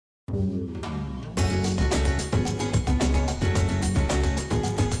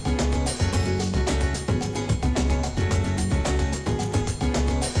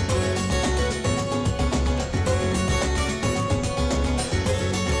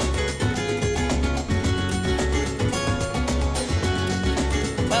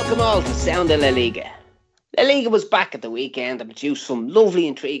Welcome all to Sound of La Liga. La Liga was back at the weekend and produced some lovely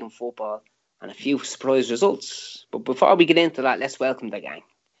intriguing football and a few surprise results. But before we get into that, let's welcome the gang.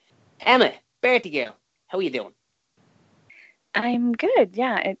 Emma, Bertie girl, how are you doing? I'm good,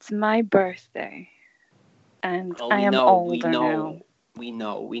 yeah. It's my birthday. And I am older now. We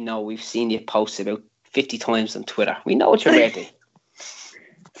know. We've seen you post about 50 times on Twitter. We know it's your birthday.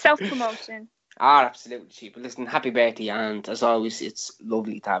 Self-promotion. Absolutely, cheap. But listen, happy birthday, and as always, it's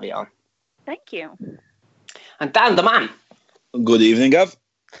lovely to have you on. Thank you. And Dan, the man. Good evening, Gav.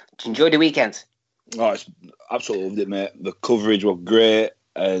 Did you enjoy the weekend? Oh, it's absolutely loved it, mate. The coverage was great,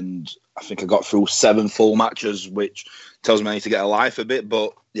 and I think I got through 7 full matches, which tells me I need to get a life a bit,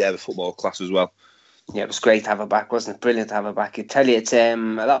 but yeah, the football class as well. Yeah, it was great to have her back, wasn't it? Brilliant to have her back. I tell you, it's a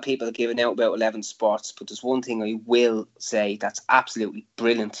lot of people are giving out about 11 Sports, but there's one thing I will say that's absolutely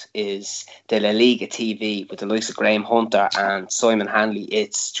brilliant is the La Liga TV with the likes of Graham Hunter and Simon Hanley.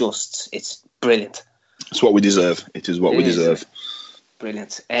 It's brilliant. It's what we deserve. It is what we deserve.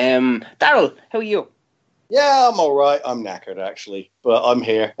 Brilliant. Darryl, how are you? Yeah, I'm all right. I'm knackered, actually, but I'm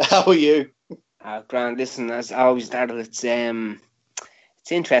here. How are you? Grand. Listen, as always, Darryl,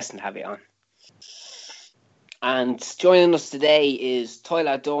 it's interesting to have you on. And joining us today is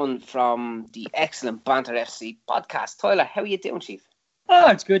Tyler Dunn from the excellent Banter FC podcast. Tyler, how are you doing, Chief? Oh,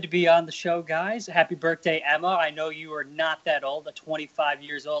 it's good to be on the show, guys. Happy birthday, Emma. I know you are not that old, at 25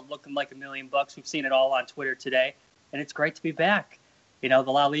 years old, looking like $1 million. We've seen it all on Twitter today, and it's great to be back. You know, the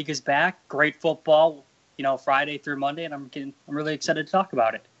La Liga's back, great football, Friday through Monday, and I'm really excited to talk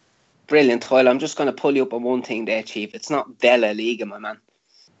about it. Brilliant, Tyler. I'm just going to pull you up on one thing there, Chief. It's not the La Liga, my man.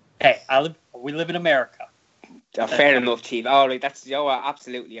 Hey, we live in America. Fair enough, Chief. All right,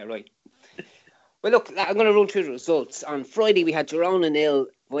 absolutely, you're right. Well, look, I'm going to run through the results. On Friday, we had Girona 0,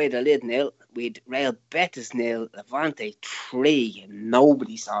 Valladolid 0. We had Real Betis 0, Levante 3.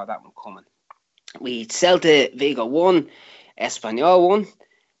 Nobody saw that one coming. We had Celta Vigo 1, Espanyol 1.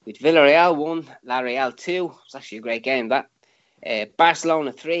 We had Villarreal 1, La Real 2. It was actually a great game, that.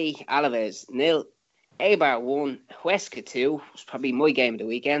 Barcelona 3, Alaves 0. Eibar 1, Huesca 2. It was probably my game of the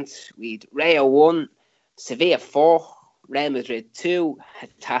weekend. We had Rayo 1. Sevilla 4, Real Madrid 2,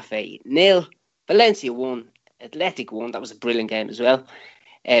 Getafe 0, Valencia 1, Athletic 1. That was a brilliant game as well.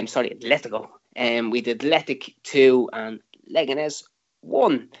 Atletico. We did Athletic 2 and Leganés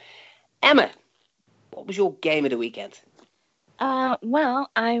 1. Emma, what was your game of the weekend? Well,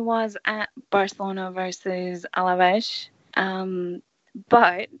 I was at Barcelona versus Alaves,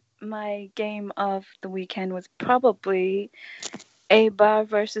 but my game of the weekend was probably Eibar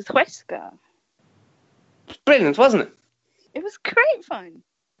versus Huesca. Brilliant, wasn't it? It was great fun.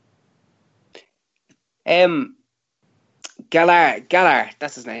 Galar,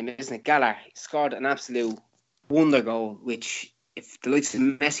 that's his name, isn't it? Galar scored an absolute wonder goal, which if the likes of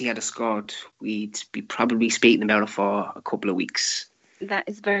Messi had scored, we'd be probably speaking about it for a couple of weeks. That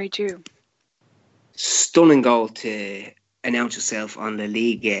is very true. Stunning goal to announce yourself on the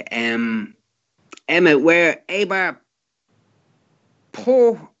Liga. Emma, were Eibar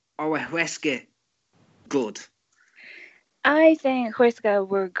poor or Huesca good? I think Huesca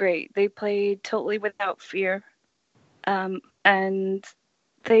were great. They played totally without fear. And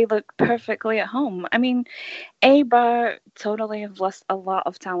they look perfectly at home. I mean, Eibar totally have lost a lot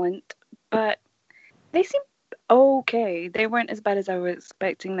of talent, but they seem okay. They weren't as bad as I was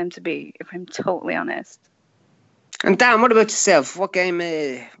expecting them to be, if I'm totally honest. And Dan, what about yourself? What game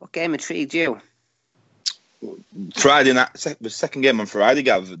intrigued you? Friday night, the second game on Friday,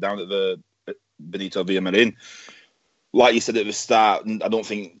 Gav, down at the Benito Villamarin. Like you said at the start, I don't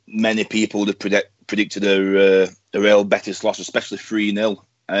think many people would have predicted a Real Betis loss, especially 3-0.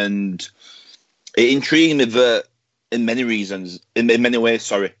 And it intrigued me that in many ways,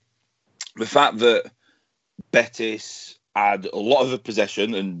 the fact that Betis had a lot of the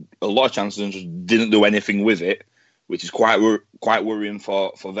possession and a lot of chances and just didn't do anything with it, which is quite worrying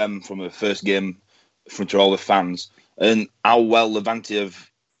for them from the first game in front of all the fans, and how well Levante have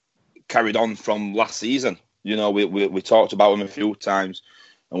carried on from last season. You know, we talked about them a few times,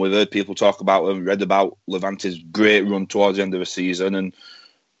 and we've heard people talk about them, read about Levante's great run towards the end of the season, and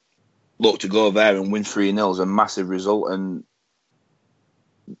look, to go there and win 3-0 is a massive result, and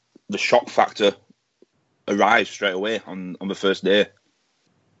the shock factor arrives straight away on the first day.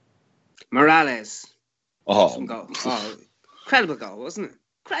 Morales. Oh, Goal. Incredible goal, wasn't it?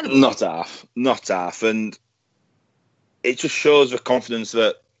 Incredible. Not half, and it just shows the confidence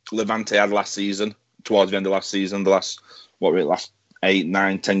that Levante had last season, towards the end of last season, the last 8,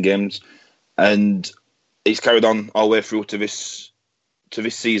 9, 10 games, and it's carried on all the way through to this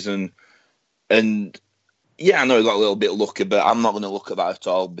season. And Yeah, I know he got a little bit lucky, but I'm not going to look at that at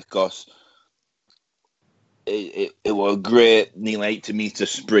all because it was a great nearly 80 metre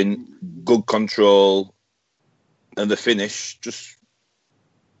sprint, good control, and the finish just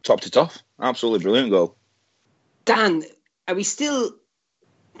topped it off. Absolutely brilliant goal. Dan, are we still,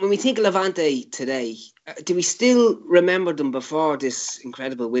 when we think of Levante today, do we still remember them before this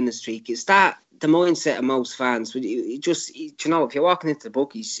incredible winning streak? Is that the mindset of most fans? Would you just, if you're walking into the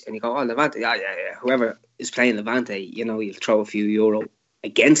bookies and you go, oh, Levante, yeah, whoever is playing Levante, you'll throw a few euro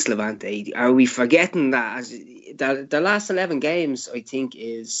against Levante. Are we forgetting that? The last 11 games, I think,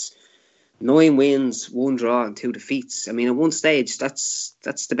 is 9 wins, 1 draw, and 2 defeats. I mean, at one stage, that's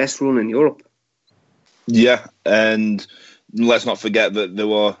the best run in Europe. Yeah, and let's not forget that they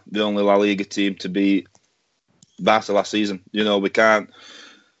were the only La Liga team to beat Barca last season. We can't.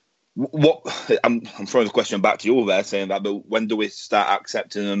 I'm throwing the question back to you there, saying that. But when do we start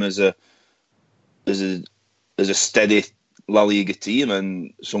accepting them as a steady La Liga team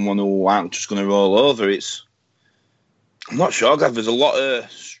and someone who aren't just going to roll over? I'm not sure, Gav. There's a lot of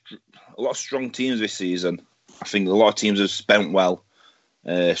strong teams this season. I think a lot of teams have spent well,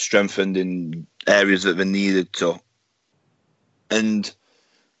 strengthened in areas that they needed to. And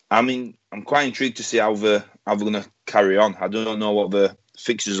I mean, I'm quite intrigued to see how they're going to carry on. I don't know what the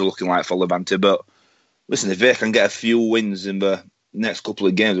fixtures are looking like for Levante, but listen, if they can get a few wins in the next couple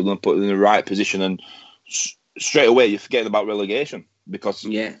of games, they're going to put them in the right position, and straight away you're forgetting about relegation because,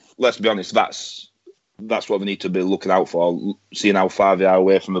 let's be honest, that's what they need to be looking out for, seeing how far they are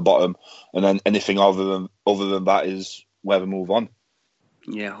away from the bottom, and then anything other than that is where they move on.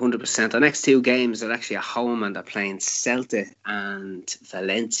 Yeah, 100%. The next 2 games are actually at home, and they're playing Celta and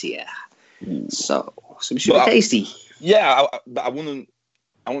Valencia. So it should be tasty. But I wouldn't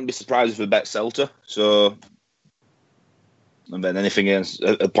be surprised if we bet Celta. So, and then anything against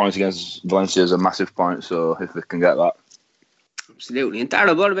a point against Valencia is a massive point. So if we can get that, absolutely. And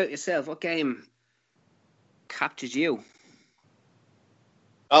Darryl, what about yourself? What game captured you?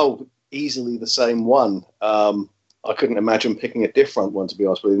 Oh, easily the same one. I couldn't imagine picking a different one, to be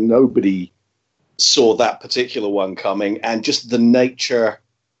honest with you. Nobody saw that particular one coming, and just the nature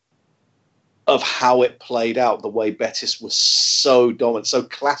of how it played out, the way Betis was so dominant, so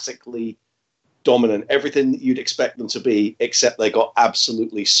classically dominant, everything that you'd expect them to be, except they got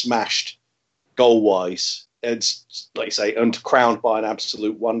absolutely smashed goal-wise. And, like you say, and crowned by an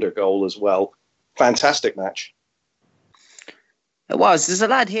absolute wonder goal as well. Fantastic match. It was. There's a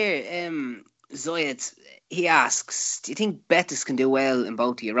lad here, Zoyed. He asks, do you think Betis can do well in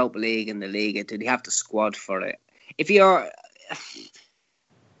both the Europa League and the Liga? Do they have the squad for it? If you're...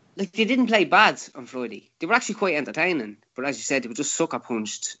 Like, they didn't play bad on Friday. They were actually quite entertaining. But as you said, they were just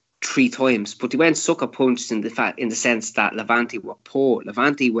sucker-punched 3 times. But they weren't sucker-punched in the sense that Levante were poor.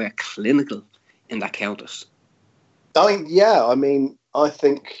 Levante were clinical in their counters. I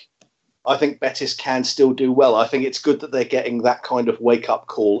think Betis can still do well. I think it's good that they're getting that kind of wake-up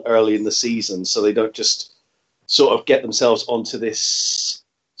call early in the season so they don't just sort of get themselves onto this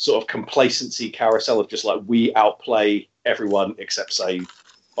sort of complacency carousel of just like, we outplay everyone except, say,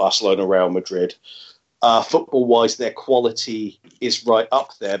 Barcelona, Real Madrid. Football-wise, their quality is right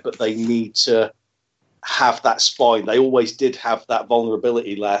up there, but they need to have that spine. They always did have that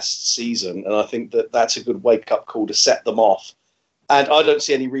vulnerability last season, and I think that that's a good wake-up call to set them off. And I don't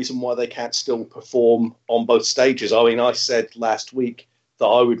see any reason why they can't still perform on both stages. I mean, I said last week that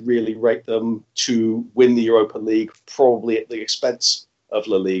I would really rate them to win the Europa League, probably at the expense of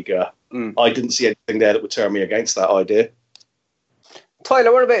La Liga. I didn't see anything there that would turn me against that idea.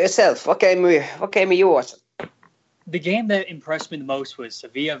 Tyler, what about yourself? What game are you watching? The game that impressed me the most was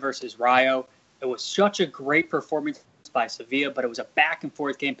Sevilla versus Rayo. It was such a great performance by Sevilla, but it was a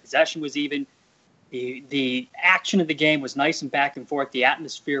back-and-forth game. Possession was even. The action of the game was nice and back and forth. The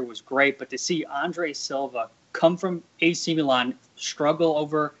atmosphere was great, but to see Andre Silva come from AC Milan, struggle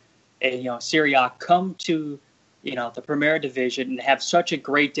over Serie A, come to the Premier Division and have such a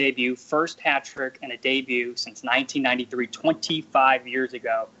great debut, first hat trick and a debut since 1993, 25 years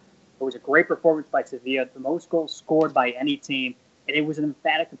ago. It was a great performance by Sevilla, the most goals scored by any team, and it was an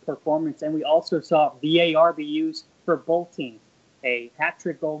emphatic performance. And we also saw VAR be used for both teams. A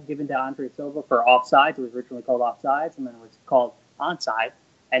hat-trick goal given to Andre Silva for offsides. It was originally called offsides, and then it was called onside.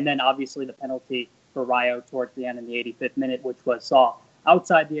 And then, obviously, the penalty for Rayo towards the end in the 85th minute, which was saw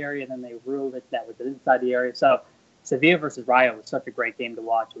outside the area, and then they ruled it that was inside the area. So, Sevilla versus Rayo was such a great game to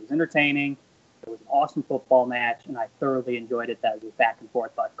watch. It was entertaining. It was an awesome football match, and I thoroughly enjoyed it. That was back and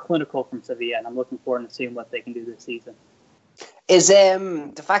forth, but clinical from Sevilla, and I'm looking forward to seeing what they can do this season. Is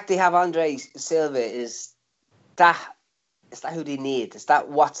the fact they have Andre Silva, is that Is that who they need? Is that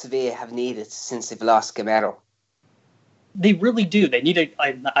what Sevilla have needed since they've lost Gamero? They really do. They need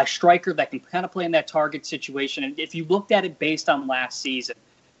a striker that can kind of play in that target situation. And if you looked at it based on last season,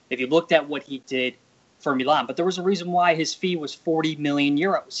 if you looked at what he did for Milan, but there was a reason why his fee was 40 million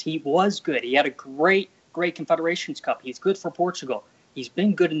euros. He was good. He had a great Confederations Cup. He's good for Portugal. He's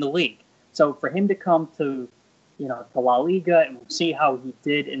been good in the league. So for him to come to La Liga and see how he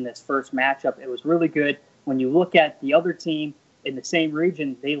did in this first matchup, it was really good. When you look at the other team in the same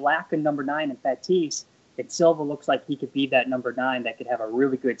region, they lack a number 9 in Batiste. And Silva looks like he could be that number 9 that could have a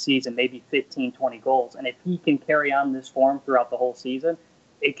really good season, maybe 15, 20 goals. And if he can carry on this form throughout the whole season,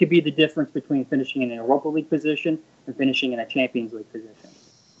 it could be the difference between finishing in an Europa League position and finishing in a Champions League position.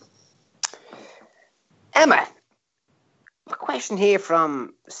 Emma, a question here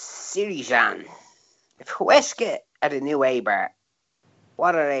from Sirijan. If Huesca are the new Eibar,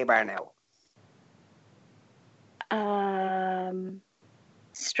 what are Eibar now?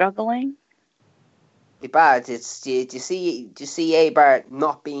 Struggling. Bad. Do you see Eibar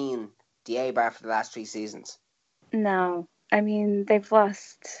not being the Eibar for the last 3 seasons? No, I mean they've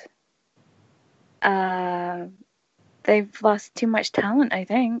lost too much talent, I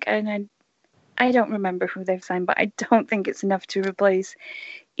think, and I don't remember who they've signed, but I don't think it's enough to replace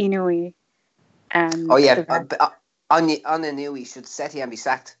Inui. And on Inui, should Setien be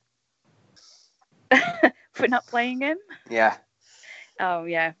sacked for not playing him? Yeah. Oh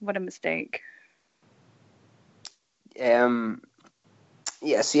yeah, what a mistake. So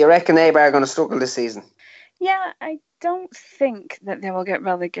you reckon Eibar are going to struggle this season? Yeah, I don't think that they will get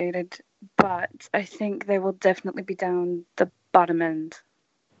relegated, but I think they will definitely be down the bottom end,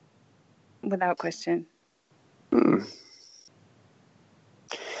 without question.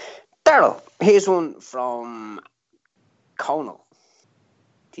 Darryl, here's one from Conal.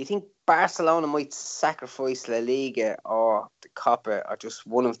 Do you think Barcelona might sacrifice La Liga or the Copa or just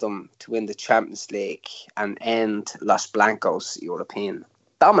one of them to win the Champions League and end Los Blancos' European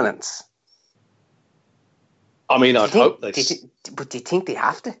dominance? I mean, I'd hope they. But do you think they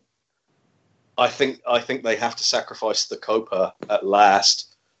have to? I think they have to sacrifice the Copa at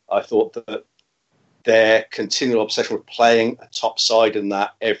last. I thought that their continual obsession with playing a top side in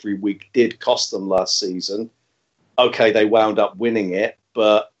that every week did cost them last season. Okay, they wound up winning it,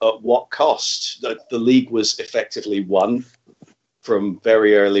 but at what cost? The league was effectively won from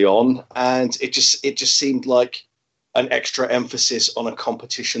very early on, and it just seemed like an extra emphasis on a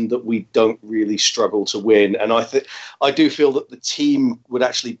competition that we don't really struggle to win. And I do feel that the team would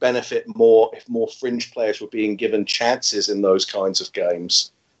actually benefit more if more fringe players were being given chances in those kinds of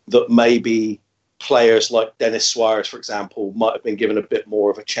games. That maybe players like Denis Suarez, for example, might have been given a bit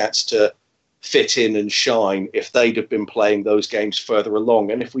more of a chance to fit in and shine if they'd have been playing those games further along.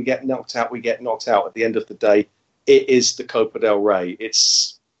 And if we get knocked out, we get knocked out. At the end of the day, it is the Copa del Rey.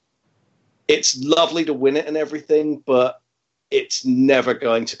 It's lovely to win it and everything, but it's never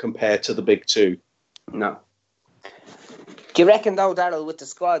going to compare to the big two. No. Do you reckon, though, Darryl, with the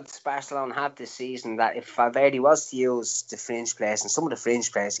squads Barcelona have this season, that if Valverde was to use the fringe players, and some of the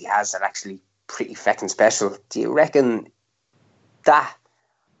fringe players he has are actually pretty feckin' special, do you reckon that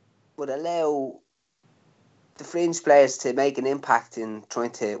would allow the fringe players to make an impact in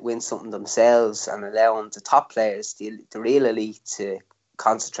trying to win something themselves and allowing the top players, the real elite, to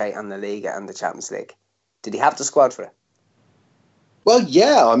concentrate on the Liga and the Champions League? Did he have the squad for it? Well,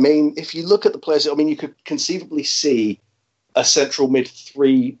 yeah. I mean, if you look at the players, I mean, you could conceivably see a central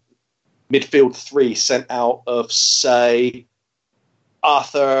midfield three sent out of, say,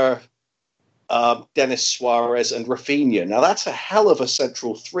 Arthur, Denis Suarez and Rafinha. Now, that's a hell of a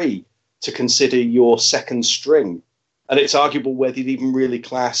central three to consider your second string. And it's arguable whether you'd even really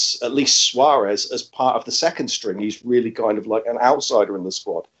class at least Suarez as part of the second string. He's really kind of like an outsider in the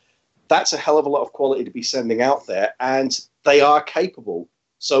squad. That's a hell of a lot of quality to be sending out there, and they are capable.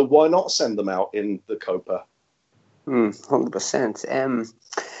 So why not send them out in the Copa? 100%.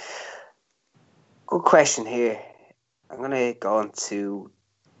 Good question here. I'm going to go on to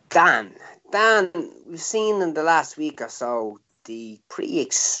Dan. Dan, we've seen in the last week or so the pretty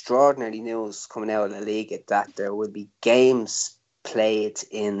extraordinary news coming out of the Liga that there will be games played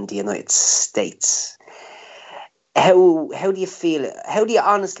in the United States. How do you feel? How do you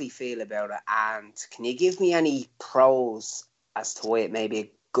honestly feel about it? And can you give me any pros as to why it may be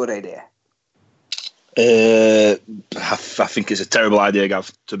a good idea? I think it's a terrible idea,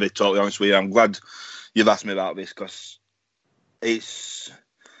 Gav, to be totally honest with you. I'm glad you've asked me about this because it's...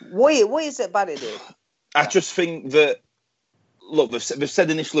 Why is it a bad idea? I just think that, look, they've said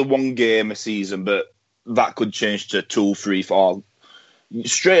initially 1 game a season, but that could change to 2, 3, 4.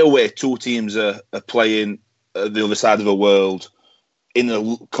 Straight away, 2 teams are playing at the other side of the world in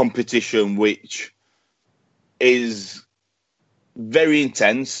a competition which is very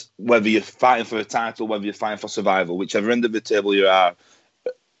intense, whether you're fighting for a title, whether you're fighting for survival, whichever end of the table you are,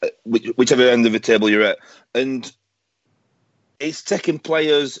 whichever end of the table you're at. And it's taking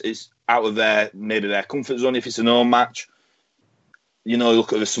players out of maybe their comfort zone if it's an home match. You know,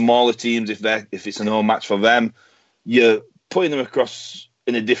 look at the smaller teams, if it's an home match for them, you're putting them across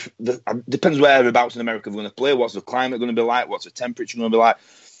in a different... Depends whereabouts in America they're going to play. What's the climate going to be like? What's the temperature going to be like?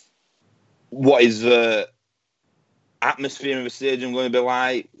 What is the atmosphere of the stadium going to be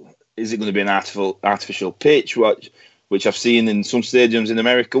like? Is it going to be an artificial pitch, which I've seen in some stadiums in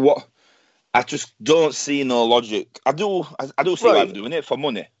America? I just don't see no logic. I do see why they're doing it for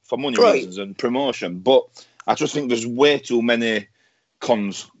money reasons and promotion, but I just think there's way too many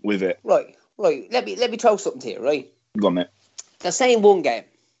cons with it. Right. Let me throw something here. Right. Go on, mate. They're saying one game.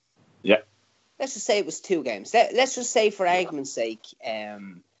 Yeah. Let's just say it was 2 games. Let's just say, for argument's sake,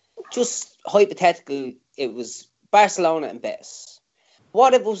 just hypothetically, it was Barcelona and Betis.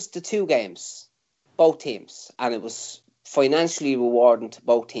 What if it was the 2 games, both teams, and it was financially rewarding to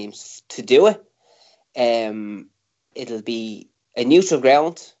both teams to do it? It'll be a neutral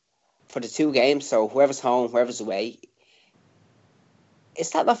ground for the 2 games, so whoever's home, whoever's away.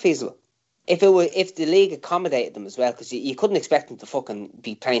 Is that not feasible? If the league accommodated them as well, because you couldn't expect them to fucking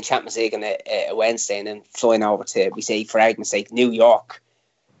be playing Champions League on a Wednesday and then flying over to, we say, for argument's sake, New York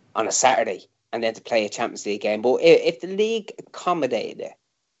on a Saturday and then to play a Champions League game. But if the league accommodated it,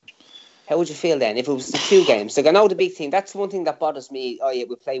 how would you feel then if it was the 2 games? Like, I know the big thing, that's one thing that bothers me. Oh yeah,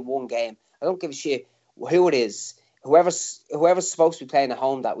 we play 1 game. I don't give a shit who it is. Whoever's supposed to be playing at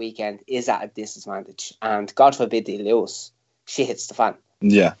home that weekend is at a disadvantage, and God forbid they lose. Shit hits the fan.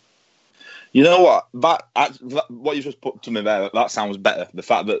 Yeah. You know what? What you just put to me there, that sounds better. The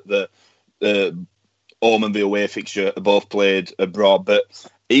fact that the home and the away fixture are both played abroad, but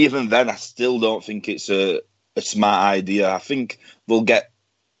even then, I still don't think it's a smart idea. I think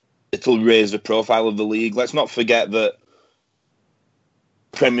it'll raise the profile of the league. Let's not forget that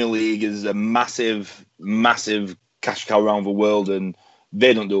Premier League is a massive, massive cash cow around the world, and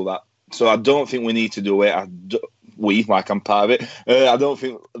they don't do that. So I don't think we need to do it. Like I'm part of it. I don't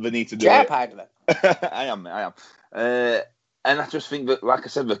think they need to do it. You're part of it. I am. And I just think that, like I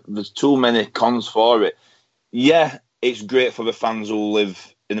said, there's too many cons for it. Yeah, it's great for the fans who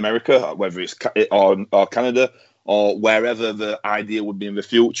live in America, whether it's or Canada or wherever the idea would be in the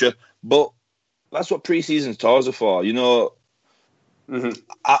future. But that's what pre-season tours are for. You know,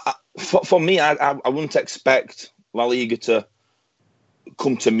 for me, I wouldn't expect La Liga to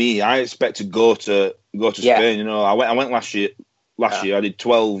come to me. I expect to go to Spain. You know, I went last year. I did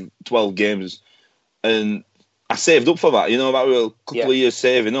 12 games, and I saved up for that. You know, that was a couple of years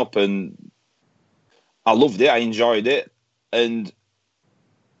saving up, and I loved it. I enjoyed it, and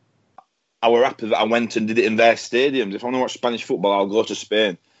I were happy that I went and did it in their stadiums. If I want to watch Spanish football, I'll go to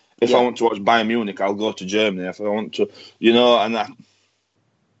Spain. If I want to watch Bayern Munich, I'll go to Germany. If I want to, you know, and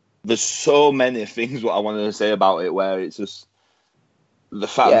there's so many things what I wanted to say about it, where it's just the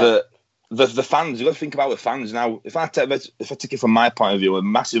fact that the fans, you've got to think about the fans now. If I take it from my point of view, a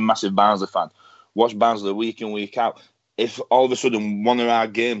massive, massive Barnsley fan, watch Barnsley week in, week out. If all of a sudden one of our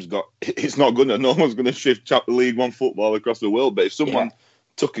games it's not good enough, no one's going to shift League One football across the world. But if someone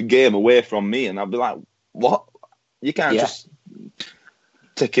took a game away from me, and I'd be like, what? You can't just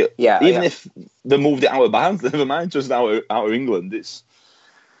take it. Yeah, even if they moved it out of Barnsley, never mind, just out of England. It's...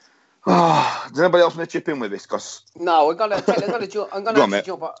 does anybody else want to chip in with this? Cause no, I'm gonna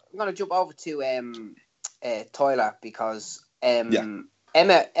jump over to Tyler, because Emma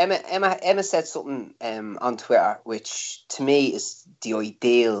said something on Twitter which to me is the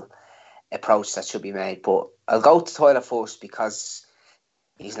ideal approach that should be made. But I'll go to Tyler first because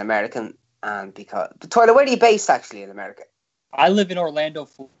he's an American, and but Tyler, where are you based actually in America? I live in Orlando,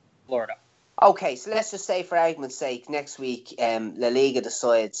 Florida. Okay, so let's just say, for argument's sake, next week, La Liga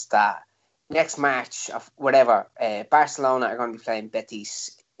decides that next match of whatever, Barcelona are going to be playing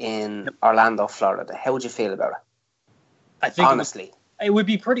Betis in Orlando, Florida. How would you feel about it? I think honestly, it would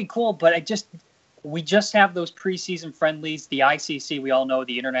be pretty cool. But we just have those preseason friendlies. The ICC, we all know,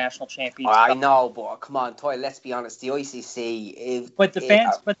 the International Champions. I know, but come on, Toy. Let's be honest. The ICC, but the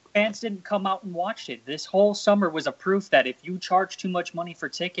fans didn't come out and watch it. This whole summer was a proof that if you charge too much money for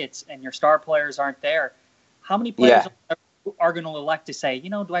tickets and your star players aren't there, how many players are going to elect to say,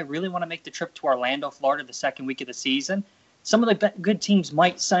 you know, do I really want to make the trip to Orlando, Florida, the second week of the season? Some of the good teams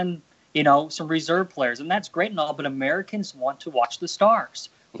might send, you know, some reserve players, and that's great and all. But Americans want to watch the stars.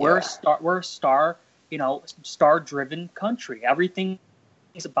 We're a star, you know, star-driven country. Everything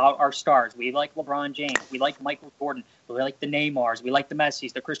about our stars. We like LeBron James. We like Michael Jordan. We like the Neymars. We like the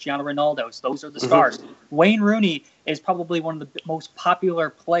Messis, the Cristiano Ronaldos. Those are the stars. Wayne Rooney is probably one of the most popular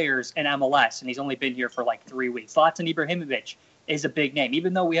players in MLS, and he's only been here for like 3 weeks. Zlatan Ibrahimovic is a big name.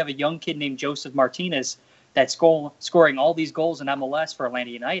 Even though we have a young kid named Joseph Martinez that's scoring all these goals in MLS for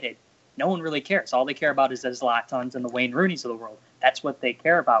Atlanta United, no one really cares. All they care about is the Zlatans and the Wayne Rooneys of the world. That's what they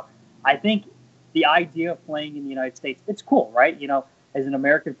care about. I think the idea of playing in the United States, it's cool, right? You know, as an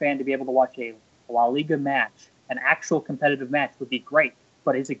American fan, to be able to watch a La Liga match, an actual competitive match, would be great.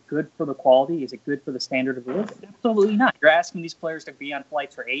 But is it good for the quality? Is it good for the standard of the league? Absolutely not. You're asking these players to be on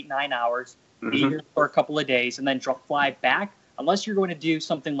flights for 8-9 hours, be here for a couple of days, and then fly back. Unless you're going to do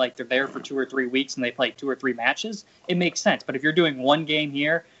something like they're there for 2 or 3 weeks and they play 2 or 3 matches, it makes sense. But if you're doing one game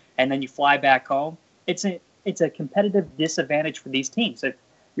here and then you fly back home, it's a competitive disadvantage for these teams. If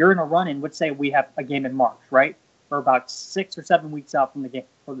you're in a run-in, let's say we have a game in March, right? We're about 6 or 7 weeks out from the game,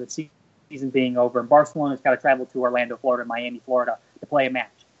 from the season being over, and Barcelona's got to travel to Orlando, Florida, Miami, Florida to play a match,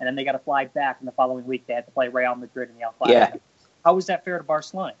 and then they got to fly back in the following week. They have to play Real Madrid in the El Clasico. Yeah. How is that fair to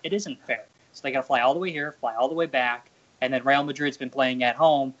Barcelona? It isn't fair. So they got to fly all the way here, fly all the way back, and then Real Madrid's been playing at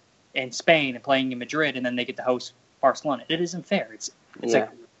home in Spain and playing in Madrid, and then they get to host Barcelona. It isn't fair. It's a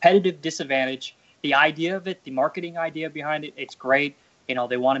competitive disadvantage. The idea of it, the marketing idea behind it, it's great. You know,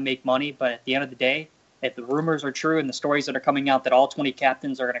 they want to make money, but at the end of the day, if the rumors are true and the stories that are coming out that all 20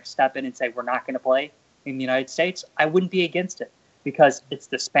 captains are going to step in and say we're not going to play in the United States, I wouldn't be against it because it's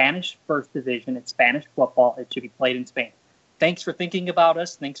the Spanish first division. It's Spanish football. It should be played in Spain. Thanks for thinking about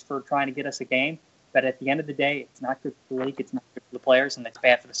us. Thanks for trying to get us a game. But at the end of the day, it's not good for the league. It's not good for the players, and it's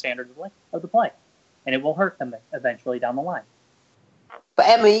bad for the standard of the play. And it will hurt them eventually down the line. But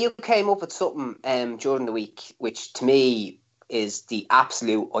Emma, you came up with something during the week, which to me is the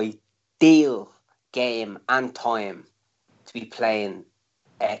absolute ideal game and time to be playing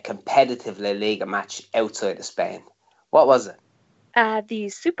a competitive La Liga match outside of Spain. What was it? The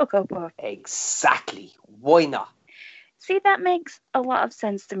Supercopa. Exactly. Why not? See, that makes a lot of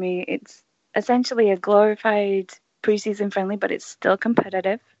sense to me. It's essentially a glorified preseason friendly, but it's still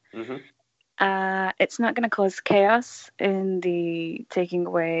competitive. It's not going to cause chaos in the taking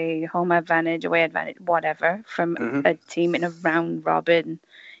away home advantage, away advantage, whatever, from a team in a round robin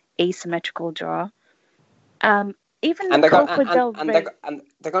asymmetrical draw. Even the Copa del Rey, and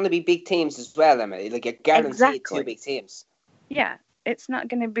they're going to be big teams as well, Emily. Like you're guaranteed 2 big teams. Yeah, it's not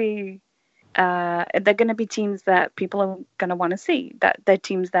going to be. They're going to be teams that people are going to want to see. That they're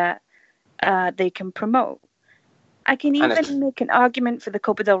teams that they can promote. I can even make an argument for the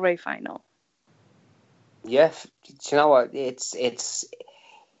Copa del Rey final. Yeah, you know what? It's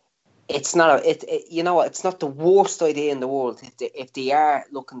not you know what? It's not the worst idea in the world if they are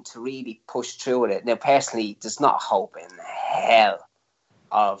looking to really push through with it. Now, personally, there's not hope in hell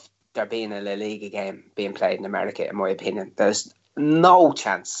of there being a La Liga game being played in America. In my opinion, there's no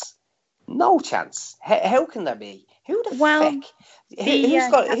chance. No chance. How can there be? Who the fuck?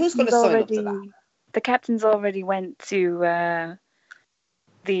 Who's going to sign up to that? The captains already went to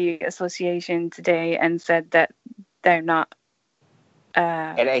the association today and said that they're not.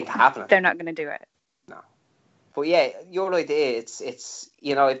 It ain't happening. They're not going to do it. No. But yeah, your idea. It's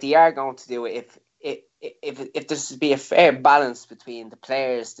you know, if they are going to do it, if there's to be a fair balance between the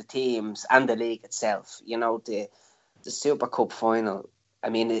players, the teams, and the league itself, you know, the Super Cup final. I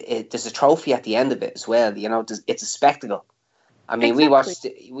mean, there's a trophy at the end of it as well. You know, it's a spectacle. I mean,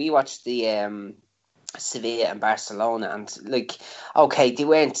 exactly. we watched the Sevilla and Barcelona, and like, okay, they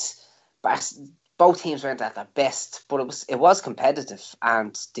weren't. Both teams weren't at their best, but it was competitive,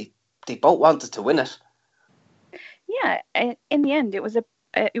 and they both wanted to win it. Yeah, in the end, it was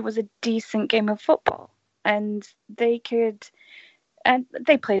a decent game of football, and they played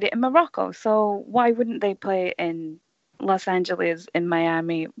it in Morocco. So why wouldn't they play it in Los Angeles, in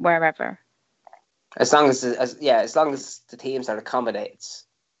Miami, wherever? As long as the teams are accommodated.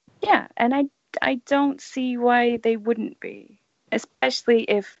 Yeah, and I don't see why they wouldn't be, especially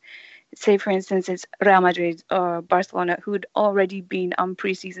if, say, for instance, it's Real Madrid or Barcelona who'd already been on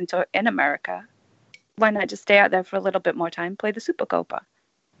preseason tour in America. Why not just stay out there for a little bit more time, play the Supercopa?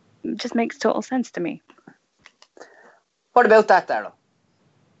 It just makes total sense to me. What about that, Darryl?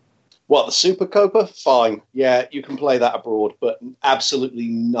 What, the Supercopa? Fine. Yeah, you can play that abroad, but absolutely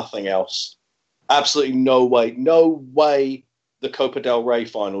nothing else. Absolutely no way. No way the Copa del Rey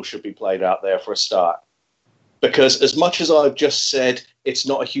final should be played out there for a start. Because as much as I've just said it's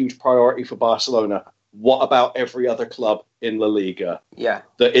not a huge priority for Barcelona, what about every other club in La Liga? Yeah.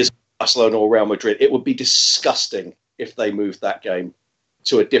 That is Barcelona or Real Madrid? It would be disgusting if they moved that game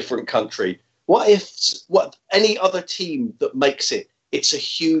to a different country. What any other team that makes it it's a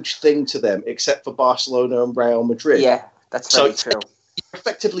huge thing to them, except for Barcelona and Real Madrid. Yeah, that's very true. You're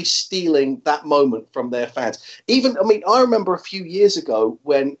effectively stealing that moment from their fans. I remember a few years ago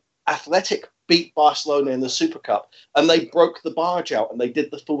when Athletic beat Barcelona in the Super Cup, and they broke the barge out and they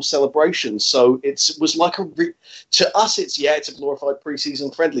did the full celebration. So it was like to us, it's a glorified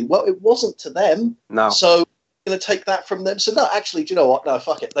preseason friendly. Well, it wasn't to them. No. So we're going to take that from them. So no, actually, do you know what? No,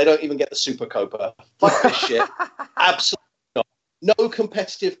 fuck it. They don't even get the Super Copa. Fuck this shit. Absolutely not. No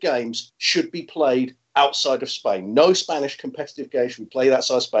competitive games should be played outside of Spain. No Spanish competitive games should be played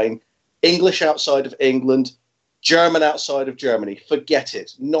outside of Spain. English outside of England. German outside of Germany, forget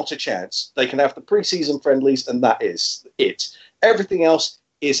it. Not a chance. They can have the pre-season friendlies, and that is it. Everything else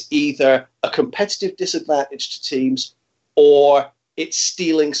is either a competitive disadvantage to teams or it's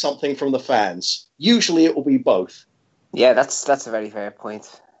stealing something from the fans. Usually it will be both. Yeah, that's a very fair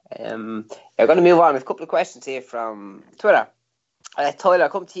point. I'm going to move on with a couple of questions here from Twitter. Tyler,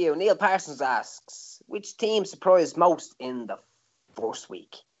 come to you. Neil Parsons asks, which team surprised most in the first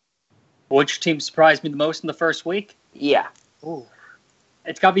week? Which team surprised me the most in the first week? Yeah. Ooh.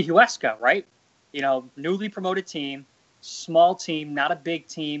 It's got to be Huesca, right? Newly promoted team, small team, not a big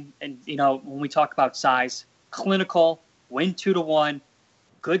team. And, when we talk about size, clinical, win 2-1,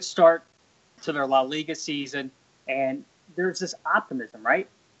 good start to their La Liga season. And there's this optimism, right?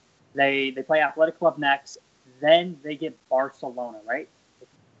 They play Athletic Club next, then they get Barcelona, right?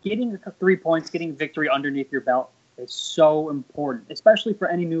 Getting 3 points, getting victory underneath your belt is so important, especially for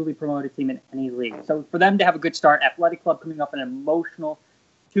any newly promoted team in any league. So for them to have a good start, Athletic Club coming up an emotional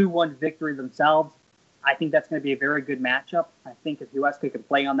 2-1 victory themselves, I think that's going to be a very good matchup. I think if Huesca can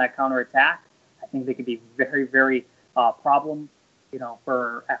play on that counterattack, I think they could be very, very problem,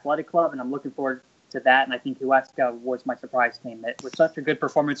 for Athletic Club, and I'm looking forward to that. And I think Huesca was my surprise team. It was such a good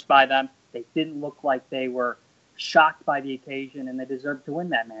performance by them. They didn't look like they were shocked by the occasion, and they deserved to win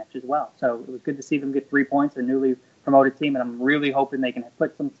that match as well. So it was good to see them get 3 points, a newly promoted team, and I'm really hoping they can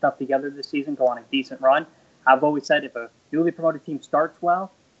put some stuff together this season, go on a decent run. I've always said if a newly promoted team starts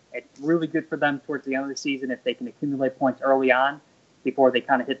well, it's really good for them towards the end of the season if they can accumulate points early on before they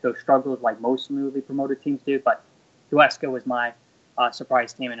kind of hit those struggles like most newly promoted teams do. But Huesca was my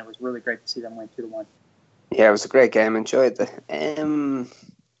surprise team, and it was really great to see them win 2-1. Yeah, it was a great game. Enjoyed it.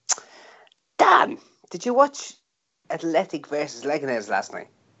 Dan, did you watch Athletic versus Leganés last night?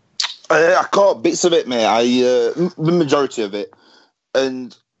 I caught bits of it, mate. The majority of it,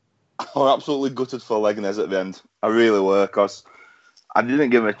 and I was absolutely gutted for Leganés at the end. I really were, because I didn't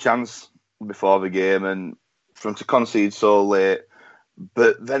give him a chance before the game, and for him to concede so late.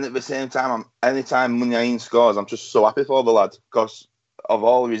 But then at the same time, anytime Muniain scores, I'm just so happy for the lad because of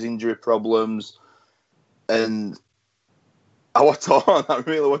all of his injury problems. And I was torn. I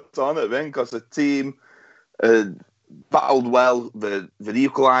really was torn at the end because the team battled well. They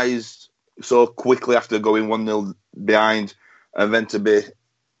equalised so quickly after going 1-0 behind, and then to be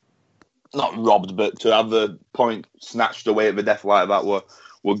not robbed, but to have the point snatched away at the death like that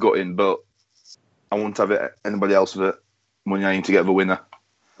were gutting. But I wouldn't have it anybody else but Muniain to get the winner.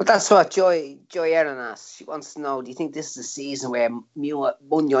 But that's what Joy Erin asked. She wants to know, do you think this is the season where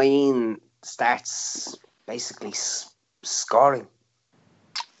Muniain starts basically scoring?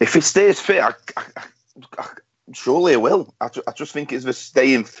 If he stays fit, I surely he will. I just think it's the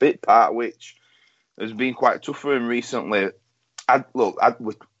staying fit part which has been quite tough for him recently. I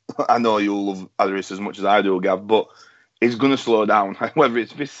know you'll love Adris as much as I do, Gav, but he's going to slow down. Whether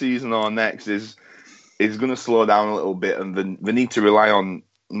it's this season or next, he's going to slow down a little bit, and they need to rely on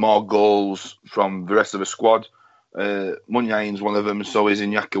more goals from the rest of the squad. Muniain's one of them, so is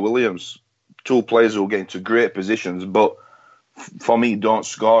Iñaki Williams. Two players who will get into great positions, but for me, don't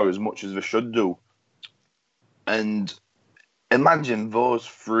score as much as they should do. And imagine those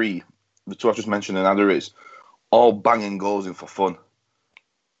three, the two I just mentioned and Adris, all banging goals in for fun.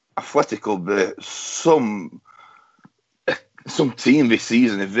 Athletic will be some team this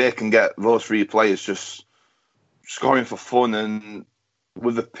season if they can get those three players just scoring for fun, and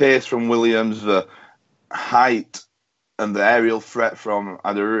with the pace from Williams, the height and the aerial threat from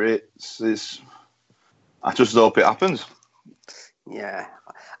Adris, I just hope it happens. Yeah.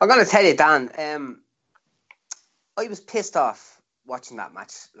 I'm going to tell you, Dan, I was pissed off watching that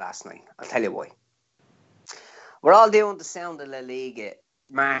match last night. I'll tell you why. We're all doing the Sound of La Liga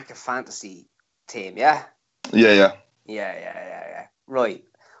market fantasy team, yeah? Yeah. Yeah. Right.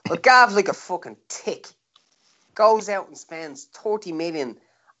 But Gav's like a fucking tick. Goes out and spends 30 million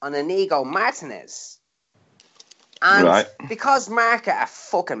on Inigo Martinez. And right. Because Marca are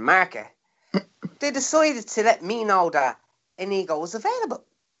fucking Marca, they decided to let me know that Inigo was available.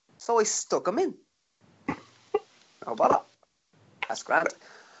 So I stuck him in. Oh, what? That's grand.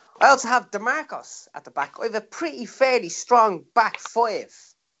 I also have DeMarcus at the back. I have a pretty fairly strong back five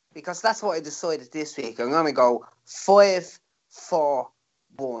because that's what I decided this week. I'm going to go 5-4-1.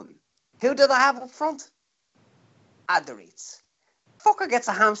 Who did I have up front? Adderits. Fucker gets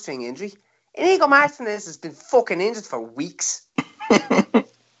a hamstring injury. Inigo Martinez has been fucking injured for weeks.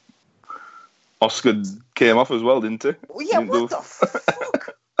 Oscar came off as well, didn't he? Well, yeah, what the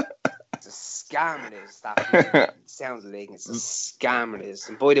fuck? It's a scam it is. That sounds like it's a scam it is.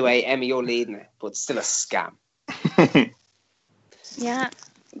 And by the way, Emmy, you're leading it, but it's still a scam. Yeah,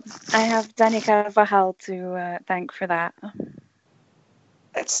 I have Danny Carvajal to thank for that.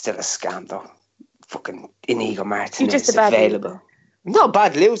 It's still a scam, though. Fucking Inigo Martinez just is a bad available. loser. Not a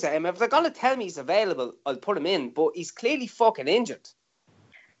bad loser, Emma. If they're going to tell me he's available, I'll put him in, but he's clearly fucking injured.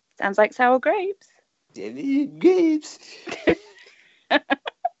 Sounds like sour grapes. Grapes.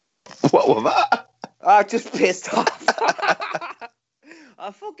 What was that? I'm just pissed off.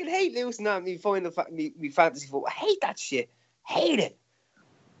 I fucking hate losing at me me fantasy football. I hate that shit. Hate it.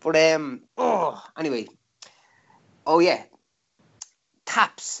 But anyway. Oh yeah.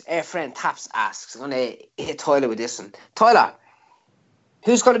 Taps, our friend Taps asks. I'm gonna hit Tyler with this one. Tyler,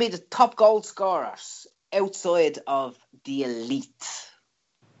 who's gonna be the top goal scorers outside of the elite?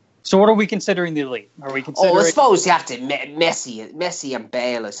 So what are we considering the elite? Are we considering? Oh, I suppose you have to Messi and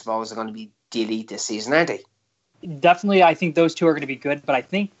Bale. I suppose are going to be the elite this season, aren't they? Definitely, I think those two are going to be good, but I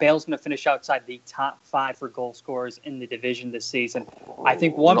think Bale's going to finish outside the top 5 for goal scorers in the division this season. I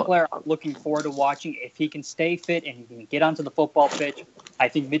think one player I'm looking forward to watching, if he can stay fit and he can get onto the football pitch, I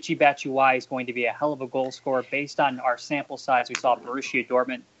think Michy Batshuayi is going to be a hell of a goal scorer based on our sample size. We saw Borussia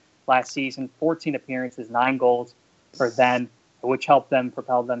Dortmund last season, 14 appearances, 9 goals for them, which helped them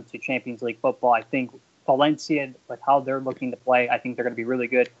propel them to Champions League football. I think Valencia, with how they're looking to play, I think they're going to be really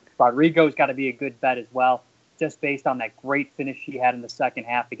good. Rodrigo's got to be a good bet as well, just based on that great finish he had in the second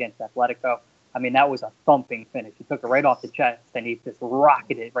half against Atletico. I mean, that was a thumping finish. He took it right off the chest, and he just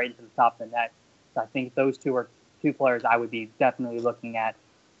rocketed it right into the top of the net. So I think those two are two players I would be definitely looking at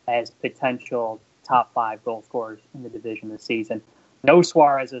as potential top 5 goal scorers in the division this season. No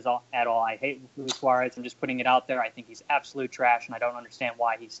Suarez at all. I hate Luis Suarez. I'm just putting it out there. I think he's absolute trash, and I don't understand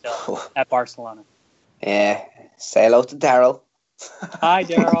why he's still at Barcelona. Yeah. Say hello to Darryl. Hi,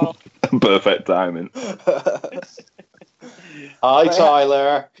 Darryl. Perfect timing. Hi,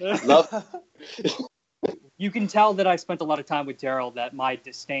 Tyler. Love. You can tell that I spent a lot of time with Darryl, that my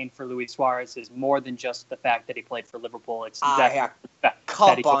disdain for Luis Suarez is more than just the fact that he played for Liverpool. It's cop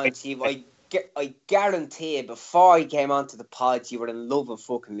on to you. I guarantee before he came onto the pod, you were in love with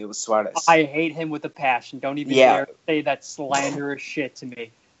fucking Luis Suarez. I hate him with a passion. Don't even dare say that slanderous shit to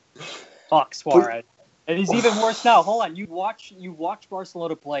me. Fuck Suarez. And he's even worse now. Hold on. You watch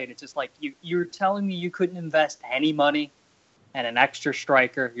Barcelona play, and it's just like you're telling me you couldn't invest any money and an extra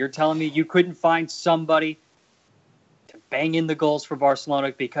striker. You're telling me you couldn't find somebody to bang in the goals for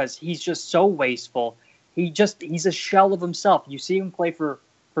Barcelona because he's just so wasteful. He's a shell of himself. You see him play for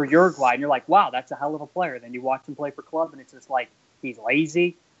Uruguay, and you're like, wow, that's a hell of a player. Then you watch him play for club, and it's just like he's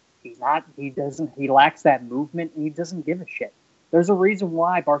lazy. He lacks that movement, and he doesn't give a shit. There's a reason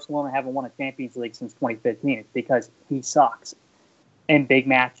why Barcelona haven't won a Champions League since 2015. It's because he sucks in big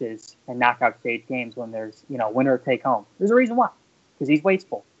matches and knockout stage games when there's, winner or take home. There's a reason why. Because he's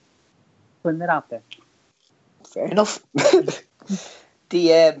wasteful. Putting it out there. Fair enough.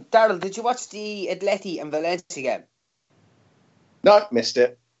 Darryl, did you watch the Atleti and Valencia game? No, missed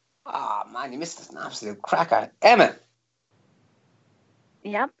it. Oh, man, you missed an absolute cracker. Emma?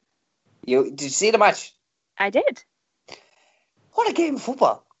 Yep. Did you see the match? I did. What a game of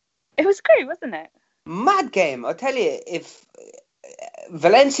football. It was great, wasn't it? Mad game. I'll tell you, if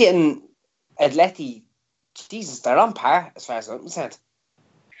Valencia and Atleti, Jesus, they're on par as far as I'm concerned.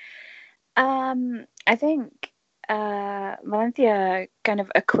 I think Valencia kind of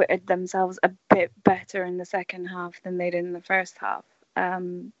acquitted themselves a bit better in the second half than they did in the first half.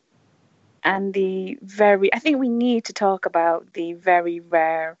 And I think we need to talk about the very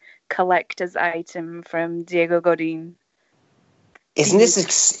rare collector's item from Diego Godin. Isn't this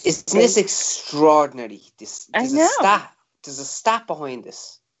extraordinary? There's a stat behind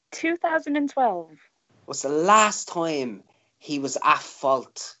this. 2012 was the last time he was at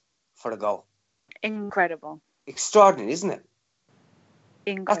fault for a goal. Incredible. Extraordinary, isn't it?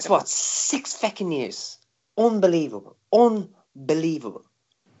 Incredible. That's what, 6 fucking years. Unbelievable. And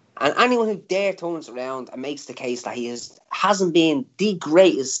anyone who dare turns around and makes the case that he hasn't been the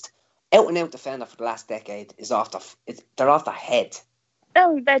greatest out-and-out defender for the last decade they're off their head.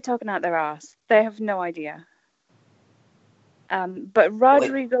 No, they're talking out their ass. They have no idea. But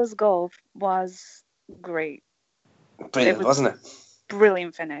Rodrigo's goal was great. Brilliant, wasn't it?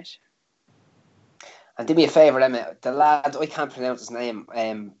 Brilliant finish. And do me a favour, Emma. The lad, I can't pronounce his name.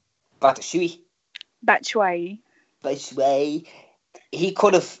 Batshuayi. Batshuayi. He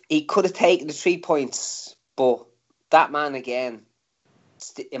could have taken the 3 points, but that man again,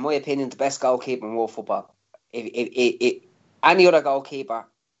 in my opinion, the best goalkeeper in world football. If any other goalkeeper,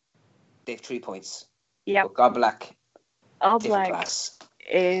 they've 3 points. Yeah. God Black. Oblak class.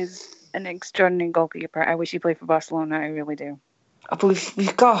 Is an extraordinary goalkeeper. I wish he played for Barcelona. I really do. But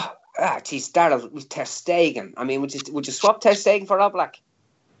we've got Darryl with Ter Stegen. I mean, would you swap Ter Stegen for Oblak?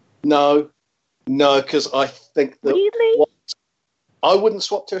 No, because I think that really? I wouldn't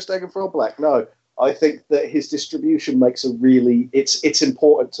swap Ter Stegen for Oblak. No, I think that his distribution makes it's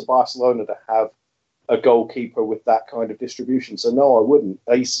important to Barcelona to have a goalkeeper with that kind of distribution. So no, I wouldn't.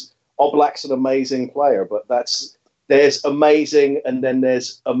 Oblak's an amazing player, but there's amazing, and then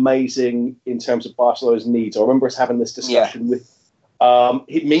there's amazing in terms of Barcelona's needs. I remember us having this discussion with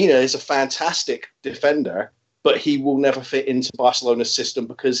Mina is a fantastic defender, but he will never fit into Barcelona's system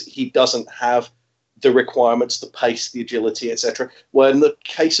because he doesn't have the requirements, the pace, the agility, etc. Well, in the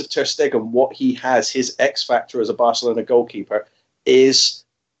case of Ter Stegen, what he has, his X factor as a Barcelona goalkeeper, is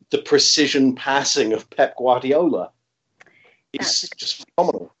the precision passing of Pep Guardiola. It's just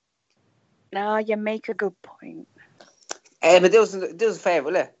phenomenal. No, you make a good point. But do us a favour,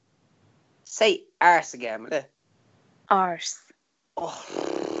 will you? Say arse again, will you? Arse.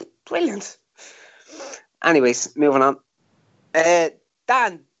 Oh, brilliant. Anyways, moving on.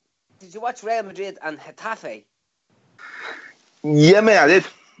 Dan, did you watch Real Madrid and Getafe? Yeah, mate, I did.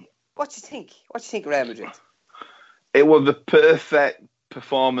 What do you think? What do you think of Real Madrid? It was the perfect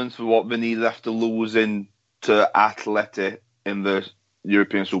performance for what they needed after losing to Atleti in the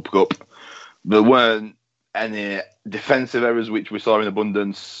European Super Cup. There weren't any defensive errors, which we saw in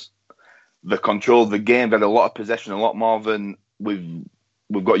abundance. The control of the game, they had a lot of possession, a lot more than we've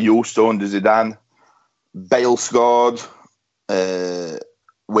got used to under Zidane. Bale scored,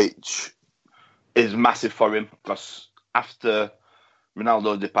 which is massive for him, because after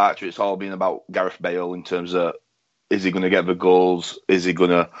Ronaldo's departure, it's all been about Gareth Bale in terms of, is he going to get the goals? Is he going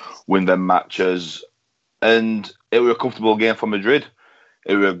to win them matches? And it was a comfortable game for Madrid.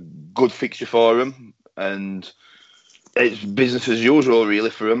 It was a good fixture for him, and it's business as usual,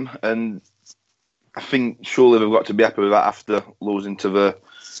 really, for him. And I think surely they've got to be happy with that after losing to the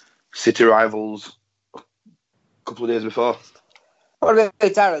City rivals a couple of days before. What about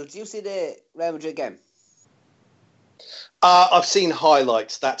Darryl? Did you see the Real Madrid game? I've seen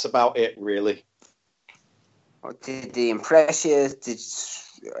highlights. That's about it, really. Or did they impress you? Do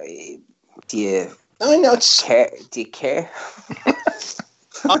you care? Do you care?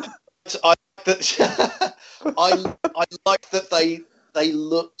 I like that they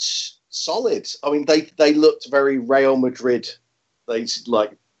looked solid. I mean, they looked very Real Madrid.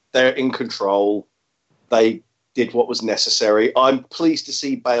 They're in control. They did what was necessary. I'm pleased to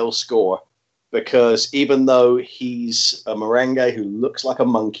see Bale score, because even though he's a merengue who looks like a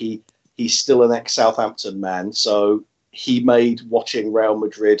monkey, he's still an ex-Southampton man. So he made watching Real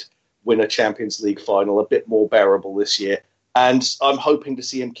Madrid win a Champions League final a bit more bearable this year. And I'm hoping to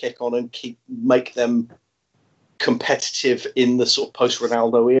see him kick on and make them competitive in the sort of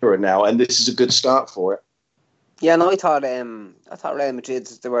post-Ronaldo era now. And this is a good start for it. Yeah, no, I thought Real Madrid,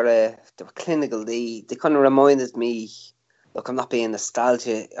 they were clinical. They kind of reminded me. Look, I'm not being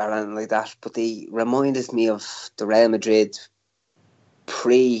nostalgic or anything like that, but they reminded me of the Real Madrid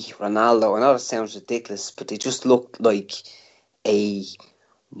pre-Ronaldo. I know it sounds ridiculous, but they just looked like a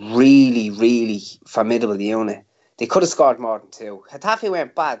really, really formidable unit. They could have scored more than two. Getafe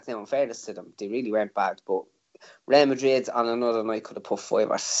weren't bad, now, in fairness to them. They really weren't bad, but Real Madrid on another night could have put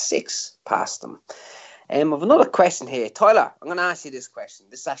 5 or 6 past them. I have another question here. Tyler, I'm going to ask you this question.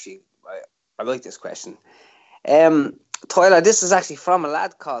 This is actually, I like this question. Tyler, this is actually from a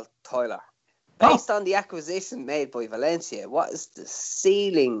lad called Tyler. Based on the acquisition made by Valencia, what is the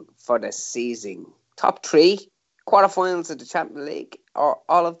ceiling for the season? Top 3, quarterfinals of the Champions League, or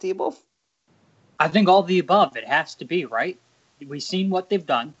all of the above? I think all of the above. It has to be, right? We've seen what they've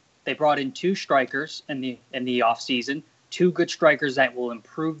done. They brought in 2 strikers in the off season, 2 good strikers that will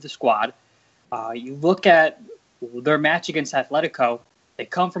improve the squad. You look at their match against Atletico. They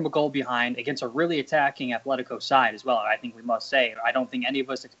come from a goal behind against a really attacking Atletico side as well. I think we must say, I don't think any of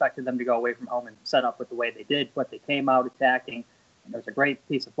us expected them to go away from home and set up with the way they did, but they came out attacking. And it was a great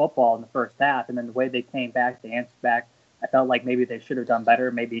piece of football in the first half, and then the way they came back, they answered back. I felt like maybe they should have done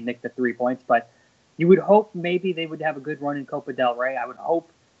better, maybe nicked the 3 points, but you would hope maybe they would have a good run in Copa del Rey. I would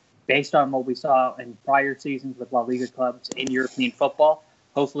hope, based on what we saw in prior seasons with La Liga clubs in European football,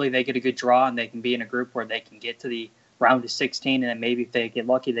 hopefully they get a good draw and they can be in a group where they can get to the round of 16, and then maybe if they get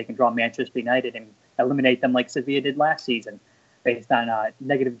lucky, they can draw Manchester United and eliminate them like Sevilla did last season based on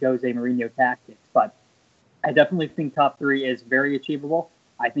negative Jose Mourinho tactics. But I definitely think top 3 is very achievable.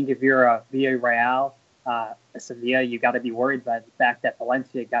 I think if you're a Villarreal, Sevilla, you got to be worried by the fact that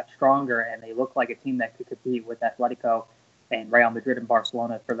Valencia got stronger and they look like a team that could compete with Atletico and Real Madrid and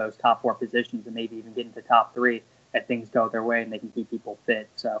Barcelona for those top 4 positions and maybe even get into top 3 if things go their way and they can keep people fit.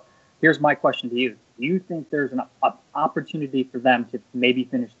 So here's my question to you. Do you think there's an opportunity for them to maybe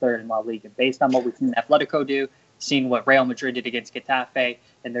finish 3rd in La Liga based on what we've seen Atletico do, seeing what Real Madrid did against Getafe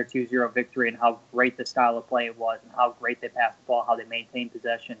and their 2-0 victory and how great the style of play it was and how great they passed the ball, how they maintained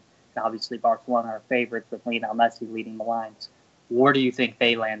possession? And obviously Barcelona are favorites with Lionel Messi leading the lines. Where do you think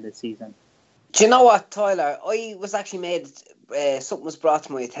they land this season? Do you know what, Tyler? I was actually made... something was brought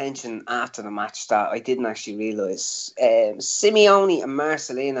to my attention after the match that I didn't actually realise. Simeone and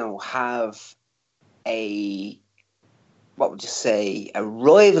Marcelino have a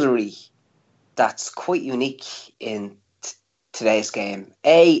rivalry that's quite unique in today's game.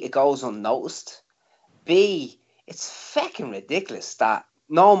 A, it goes unnoticed. B, it's fucking ridiculous that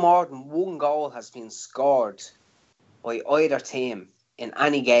no more than 1 goal has been scored by either team in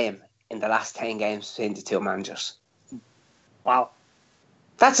any game in the last 10 games between the 2 managers. Wow.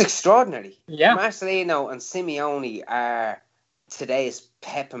 That's extraordinary. Yeah. Marcelino and Simeone are today's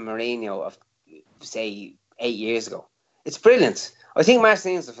Pep and Mourinho of, say, 8 years ago. It's brilliant. I think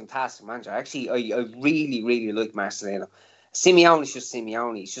Marcelino's a fantastic manager. Actually, I really, really like Marcelino. Simeone's just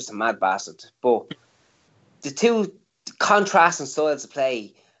Simeone. He's just a mad bastard. But the 2 contrasting styles of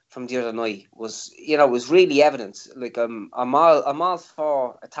play from the other night was really evident. Like I'm all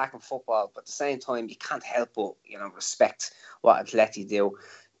for attacking football, but at the same time you can't help but respect what Atleti do.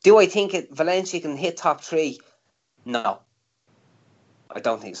 Do I think Valencia can hit top 3? No, I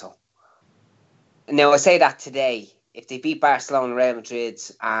don't think so. Now I say that today, if they beat Barcelona and Real Madrid,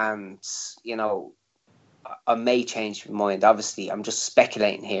 and I may change my mind. Obviously, I'm just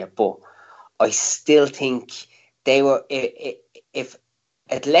speculating here, but I still think they were if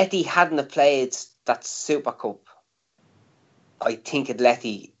Atleti hadn't have played that Super Cup, I think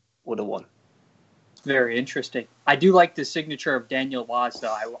Atleti would have won. Very interesting. I do like the signature of Daniel Waz,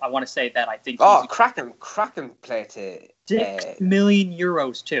 though. I want to say that I think cracking player to 6 million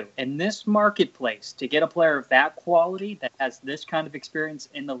euros too. In this marketplace, to get a player of that quality that has this kind of experience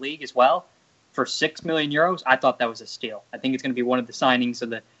in the league as well, for 6 million euros, I thought that was a steal. I think it's going to be one of the signings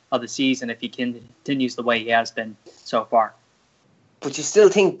of the season if he continues the way he has been so far. But you still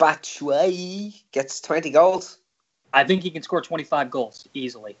think Batshuayi gets 20 goals? I think he can score 25 goals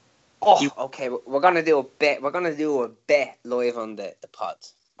easily. Oh, okay. We're gonna do a bet. We're gonna do a bet live on the pod.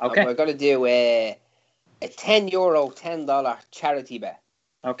 Okay. We're gonna do a $10 charity bet.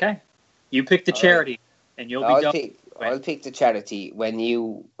 Okay. You pick the charity, and you'll be done. I'll pick the charity when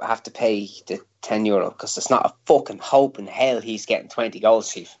you have to pay the €10 because there's not a fucking hope in hell he's getting 20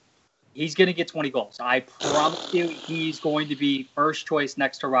 goals, Chief. He's going to get 20 goals. I promise you he's going to be first choice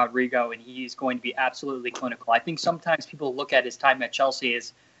next to Rodrigo, and he's going to be absolutely clinical. I think sometimes people look at his time at Chelsea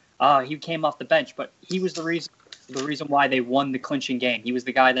as, he came off the bench, but he was the reason why they won the clinching game. He was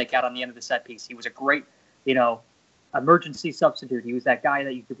the guy that got on the end of the set piece. He was a great, emergency substitute. He was that guy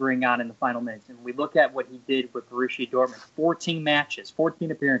that you could bring on in the final minutes. And we look at what he did with Borussia Dortmund. 14 matches,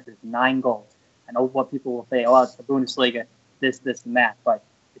 14 appearances, 9 goals. I know what people will say, it's the Bundesliga, this, and that, but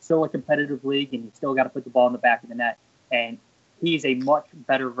it's still a competitive league, and you still got to put the ball in the back of the net. And he's a much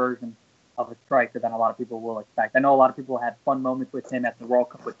better version of a striker than a lot of people will expect. I know a lot of people had fun moments with him at the World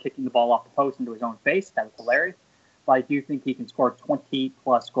Cup with kicking the ball off the post into his own face. That was hilarious. But I do think he can score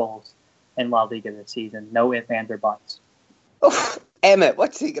 20-plus goals in La Liga this season. No ifs, ands, or buts. Oh, Emma,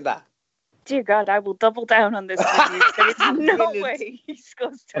 what do you think of that? Dear God, I will double down on this with you. There is no way he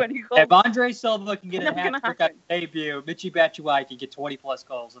scores 20 goals. If Andre Silva can get a hat-trick on debut, Michy Batshuayi can get 20-plus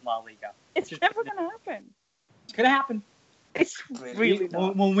goals in La Liga. It's never going to happen. It's going to happen. It's really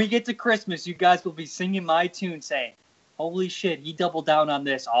not. When we get to Christmas, you guys will be singing my tune saying, holy shit, he doubled down on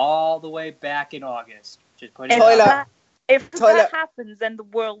this all the way back in August. Just put it If that happens, then the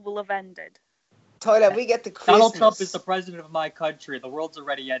world will have ended. Tyler, we get to Christmas. Donald Trump is the president of my country. The world's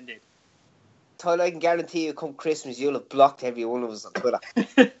already ended. Tyler, I can guarantee you come Christmas, you'll have blocked every one of us on Twitter.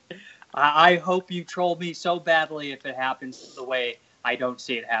 I hope you troll me so badly if it happens the way I don't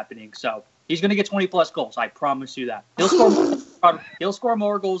see it happening. So he's going to get 20-plus goals. I promise you that. He'll score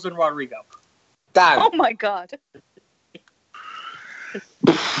more goals than Rodrigo. Damn. Oh, my God.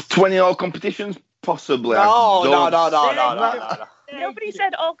 20 all competitions? Possibly. No. Nobody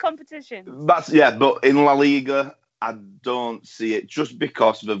said all competitions. But in La Liga, I don't see it just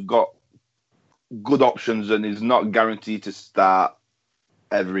because they've got good options and is not guaranteed to start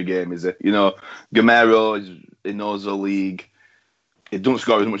every game, is it? You know, Gamero he knows the league. He doesn't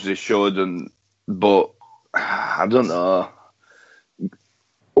score as much as he should, but I don't know.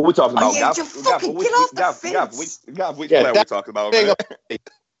 What are we talking about, Gav? You fucking get off the fence. Gav, which player are we talking about?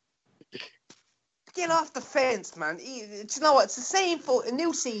 Get off the fence, man. Do you know what? It's the same for a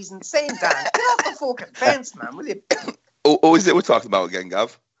new season, same Dan. Get off the fucking fence, man, will you? Who is it we're talking about again,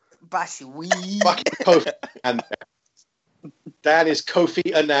 Gav? Bash you wee. Fucking Kofi Annan. Dan is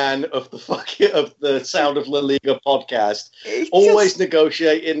Kofi Annan of the Sound of La Liga podcast. Always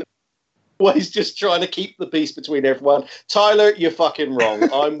negotiating, always just trying to keep the peace between everyone. Tyler, you're fucking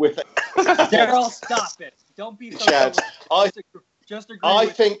wrong. I'm with it. Darryl, stop it. Don't be so Chad, just agree I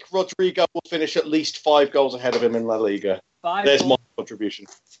think Rodrigo will finish at least 5 goals ahead of him in La Liga. There's my contribution.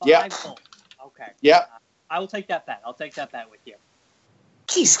 5 goals. Okay. Yeah. I will take that bet. I'll take that bet with you.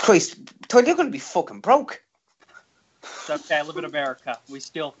 Jesus Christ. Todd, you're going to be fucking broke. It's okay. I live in America. We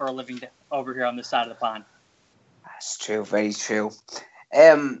steal for a living over here on this side of the pond. That's true. Very true.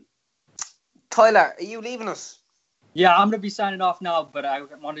 Tyler, are you leaving us? Yeah, I'm going to be signing off now, but I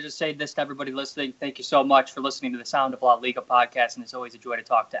wanted to say this to everybody listening. Thank you so much for listening to the Sound of La Liga podcast, and it's always a joy to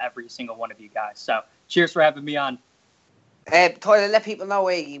talk to every single one of you guys. So, cheers for having me on. Tyler, let people know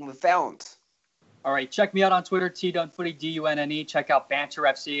where you were found. All right, check me out on Twitter, @TDunfooty, DUNNE. Check out Banter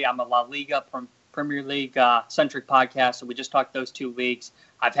FC. I'm a La Liga Premier League centric podcast, so we just talked those 2 leagues.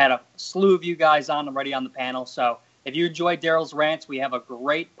 I've had a slew of you guys on already on the panel, so if you enjoyed Darryl's rants, we have a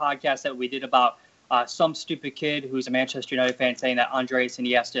great podcast that we did about some stupid kid who's a Manchester United fan saying that Andres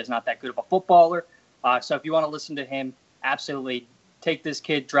Iniesta is not that good of a footballer. So if you want to listen to him, absolutely take this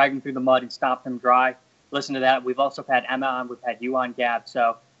kid, drag him through the mud, and stomp him dry. Listen to that. We've also had Emma on. We've had you on, Gab.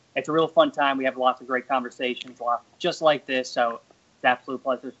 So it's a real fun time. We have lots of great conversations, just like this. So it's an absolute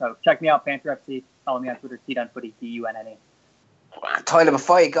pleasure. So check me out, Banter FC. Follow me on Twitter, @TDunfooty, DUNNE. Tyler,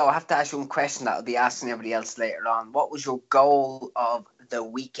 before you go, I have to ask you one question that I'll be asking everybody else later on. What was your goal of the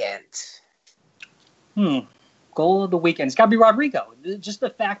weekend? Goal of the weekend. It's got to be Rodrigo. Just the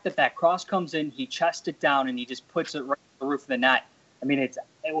fact that cross comes in, he chests it down, and he just puts it right on the roof of the net. I mean, it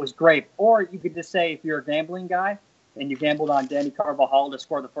was great. Or you could just say, if you're a gambling guy and you gambled on Danny Carvajal to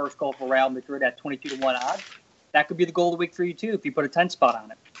score the first goal for Real Madrid at 22-1 odds, that could be the goal of the week for you too if you put a 10 spot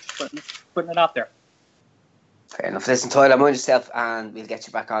on it. Putting it out there. Fair enough. Listen, Tyler, mind yourself, and we'll get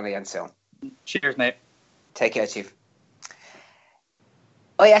you back on again soon. Cheers, mate. Take care, Chief.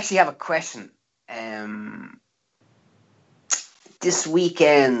 I actually have a question. This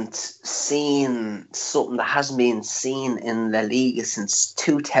weekend, seen something that hasn't been seen in La Liga since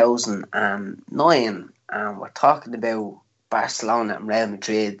 2009, and we're talking about Barcelona and Real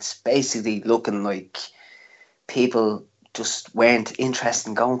Madrid basically looking like people just weren't interested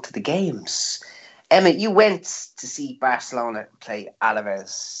in going to the games. Emma, you went to see Barcelona play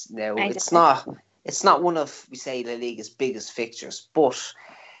Alaves. Now, it's not one of, we say, La Liga's biggest fixtures, but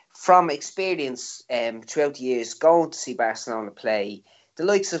from experience throughout the years going to see Barcelona play, the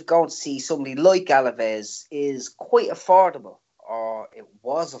likes of going to see somebody like Alaves is quite affordable, or it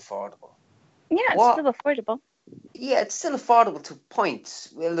was affordable. Yeah, it's still affordable. Yeah, it's still affordable to points.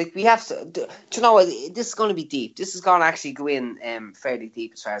 Well, like we have to. Do you know what? This is going to be deep. This is going to actually go in fairly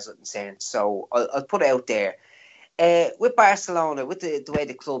deep as far as I'm concerned. So I'll put it out there. With Barcelona, with the way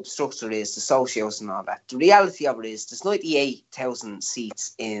the club structure is, the socios and all that, the reality of it is there's 98,000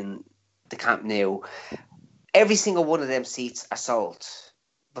 seats in the Camp Nou. Every single one of them seats are sold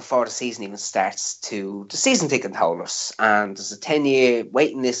before the season even starts to the season ticket holders, and there's a 10-year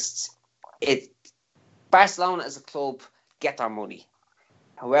waiting list. Barcelona as a club get their money.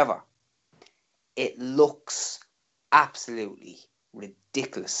 However, it looks absolutely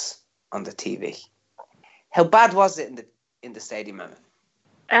ridiculous on the TV. How bad was it in the stadium, Emma?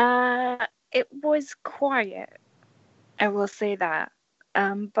 It was quiet. I will say that.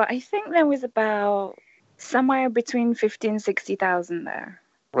 But I think there was about somewhere between 50,000 and 60,000 there.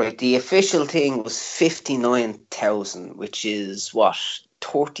 Right. The official thing was 59,000, which is what?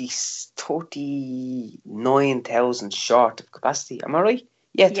 39,000 short of capacity. Am I right?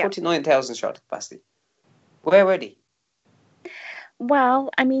 Yeah, 39,000 short of capacity. Where were they? Well,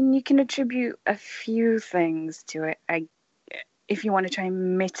 I mean, you can attribute a few things to it. If you want to try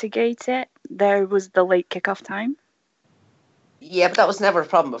and mitigate it, there was the late kickoff time. Yeah, but that was never a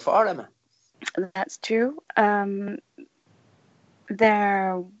problem before, Emma. That's true. You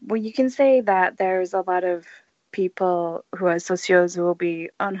can say that there's a lot of people who are socios who will be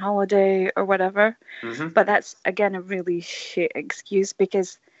on holiday or whatever. Mm-hmm. But that's, again, a really shit excuse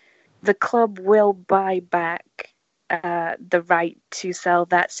because the club will buy back the right to sell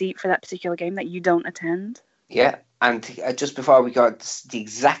that seat for that particular game that you don't attend. Yeah, and just before we go, the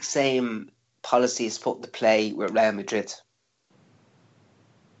exact same policy is put into play with Real Madrid.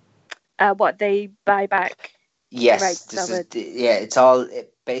 What they buy back? Yes, it's all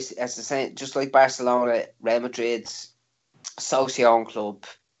basically as the same, just like Barcelona, Real Madrid's socio-owned club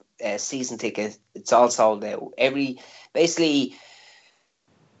season ticket. It's all sold out. Every seat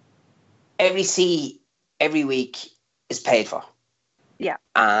every week is paid for. Yeah.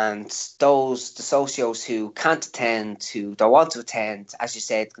 And the socios who can't attend, who don't want to attend, as you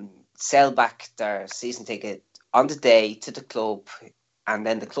said, can sell back their season ticket on the day to the club, and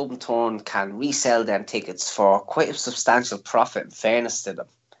then the club in turn can resell them tickets for quite a substantial profit, in fairness to them.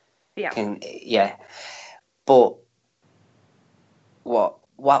 Yeah. But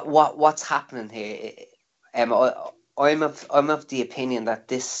what's happening here? I'm of the opinion that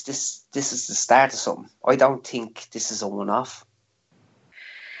this is the start of something. I don't think this is a one-off.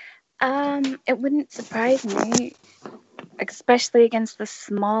 It wouldn't surprise me, especially against the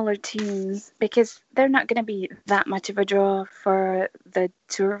smaller teams, because they're not going to be that much of a draw for the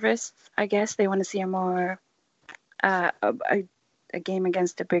tourists. I guess they want to see a game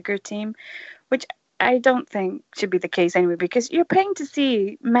against a bigger team, which I don't think should be the case anyway, because you're paying to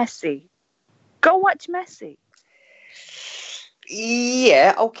see Messi. Go watch Messi.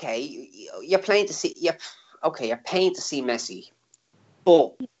 Yeah, okay. You're paying to see. You're paying to see Messi,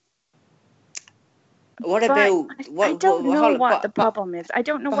 but. What about? I don't know what the problem is. I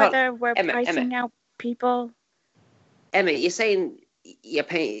don't know whether we're pricing out people. Emma, you're saying you're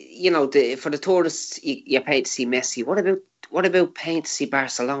paying. For the tourists, you're paying to see Messi. What about paying to see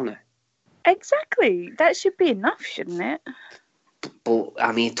Barcelona? Exactly. That should be enough, shouldn't it? But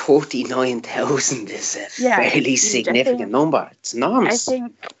I mean, 39,000 is a fairly significant number. It's enormous. I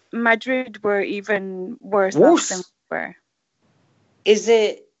think Madrid were even worse than we were. Is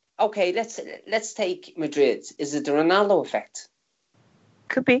it? Okay, let's take Madrid. Is it the Ronaldo effect?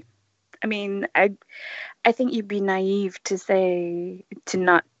 Could be. I mean, I think you'd be naive to say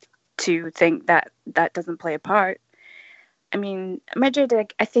to think that doesn't play a part. I mean, Madrid,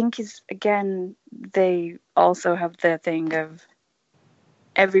 I think is again, they also have the thing of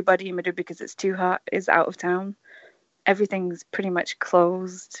everybody in Madrid, because it's too hot, is out of town. Everything's pretty much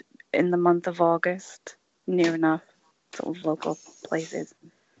closed in the month of August, near enough, sort of local places.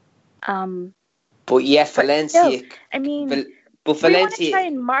 But yeah, Valencia. I mean, but Valencia. We want to try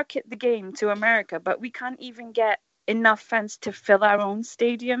and market the game to America, but we can't even get enough fans to fill our own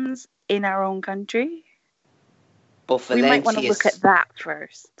stadiums in our own country. But we might want to look at that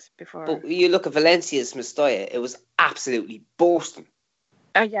first before. But you look at Valencia's Mestalla; it was absolutely bursting.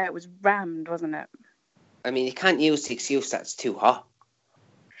 Oh yeah, it was rammed, wasn't it? I mean, you can't use the excuse that it's too hot.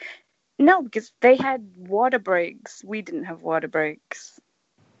 No, because they had water breaks. We didn't have water breaks.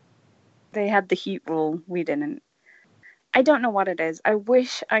 They had the heat rule. We didn't. I don't know what it is. I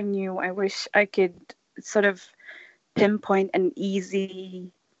wish I knew. I wish I could sort of pinpoint an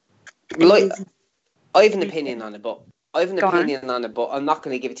easy. I have an opinion on it, but I'm not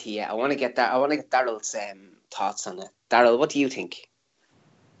going to give it to you yet. I want to get Darryl's thoughts on it. Darryl, what do you think?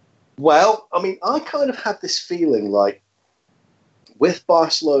 Well, I mean, I kind of had this feeling like, with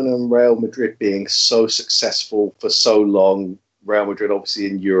Barcelona and Real Madrid being so successful for so long, Real Madrid obviously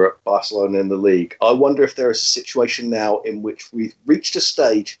in Europe, Barcelona in the league, I wonder if there is a situation now in which we've reached a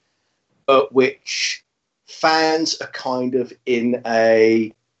stage at which fans are kind of in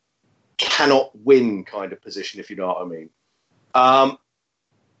a cannot win kind of position, if you know what I mean.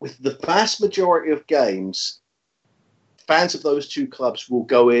 With the vast majority of games, fans of those two clubs will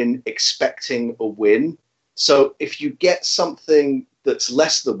go in expecting a win. So if you get something that's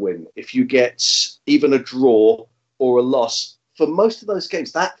less than win, if you get even a draw or a loss, for most of those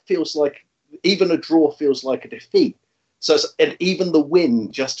games, that feels like, even a draw feels like a defeat. So and even the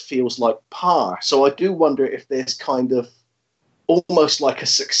win just feels like par. So I do wonder if there's kind of almost like a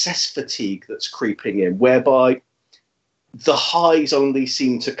success fatigue that's creeping in, whereby the highs only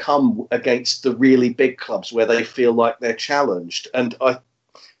seem to come against the really big clubs where they feel like they're challenged. And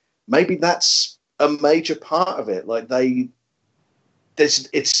maybe that's a major part of it. Like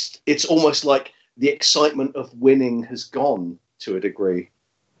it's almost like the excitement of winning has gone to a degree.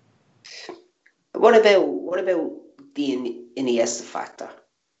 What about the Iniesta factor?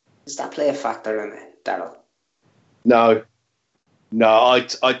 Does that play a factor in it, Darryl? No,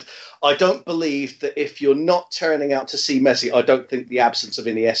 I don't believe that if you're not turning out to see Messi, I don't think the absence of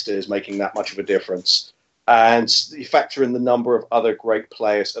Iniesta is making that much of a difference. And you factor in the number of other great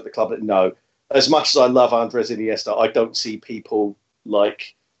players at the club. No, as much as I love Andres Iniesta, I don't see people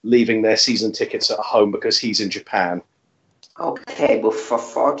like leaving their season tickets at home because he's in Japan. Okay, but for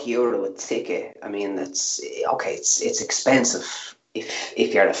 €40 a ticket, I mean, it's okay. It's expensive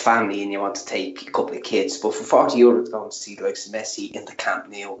if you're a family and you want to take a couple of kids. But for €40 to go and see the likes of Messi in the Camp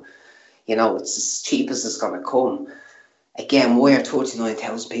Nou, it's as cheap as it's going to come. Again, why are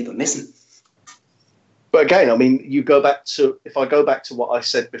 39,000 people missing? But again, I mean, if I go back to what I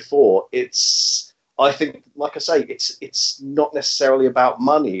said before, I think, like I say, it's not necessarily about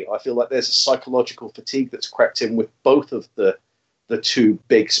money. I feel like there's a psychological fatigue that's crept in with both of the two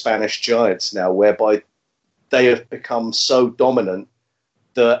big Spanish giants now, whereby they have become so dominant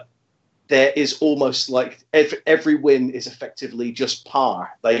that there is almost like every win is effectively just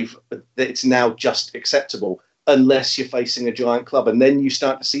par. It's now just acceptable unless you're facing a giant club, and then you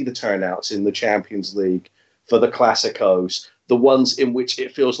start to see the turnouts in the Champions League for the Clásicos, the ones in which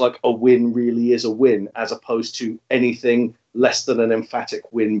it feels like a win really is a win, as opposed to anything less than an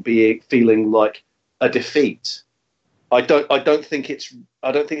emphatic win feeling like a defeat. I don't think it's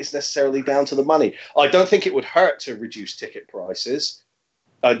necessarily down to the money. I don't think it would hurt to reduce ticket prices.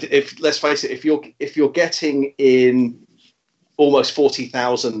 Let's face it, if you're getting in almost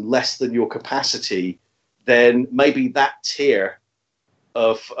 40,000 less than your capacity, then maybe that tier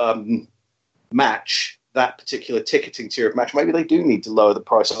of match, that particular ticketing tier of match, maybe they do need to lower the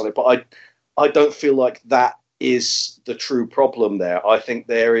price on it. But I don't feel like that is the true problem there. I think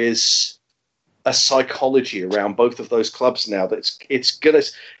there is a psychology around both of those clubs now that it's going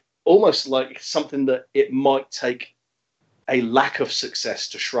to almost like something that it might take a lack of success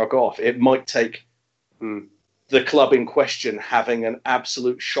to shrug off. It might take the club in question having an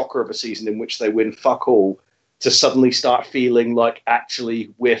absolute shocker of a season in which they win fuck all to suddenly start feeling like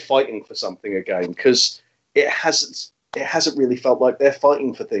actually we're fighting for something again, because it hasn't really felt like they're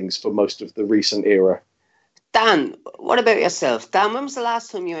fighting for things for most of the recent era. Dan, what about yourself? Dan, when was the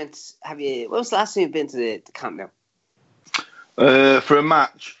last time you went? When was the last time you've been to the Camp Nou? For a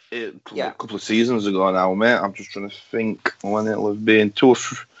match, a couple of seasons ago now, mate. I'm just trying to think when it'll have been. 2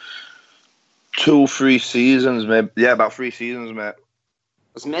 or 3 seasons, maybe. Yeah, about 3 seasons, mate.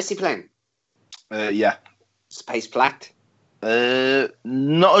 Was Messi playing? Yeah. Space placked?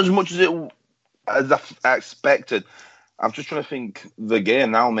 Not as much as I expected. I'm just trying to think the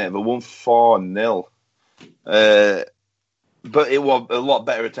game now, mate. The 1-4-0. But it was a lot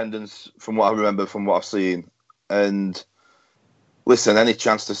better attendance from what I remember, from what I've seen. And listen, any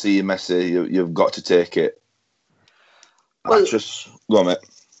chance to see Messi, you've got to take it. Well, go on, mate.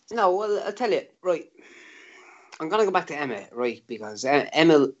 No, well, I'll tell you, right. I'm going to go back to Emma, right, because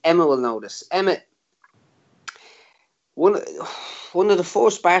Emma will know this. Emma, one of the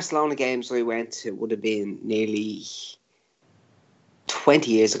first Barcelona games I went to would have been nearly 20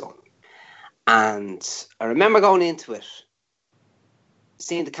 years ago. And I remember going into it,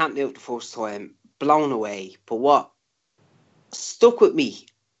 seeing the Camp Nou the first time, blown away. But what stuck with me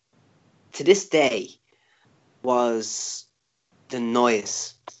to this day was the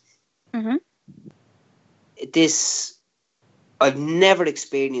noise. Mm-hmm. I've never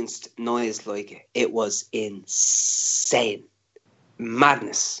experienced noise like it. It was insane.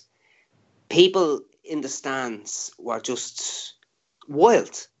 Madness. People in the stands were just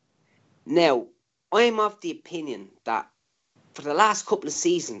wild. Now, I'm of the opinion that for the last couple of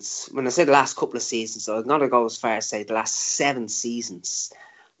seasons, when I say the last couple of seasons, I'm going to go as far as say the last 7 seasons,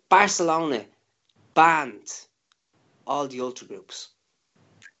 Barcelona banned all the ultra groups.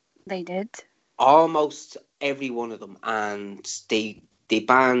 They did. Almost every one of them. And they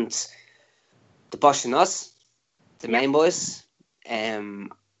banned the Bosch and Us, the main boys.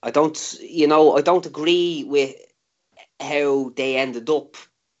 I don't agree with how they ended up,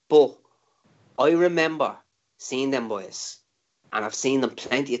 but I remember seeing them boys, and I've seen them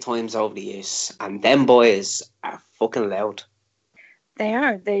plenty of times over the years, and them boys are fucking loud. They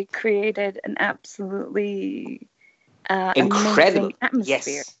are. They created an absolutely incredible amazing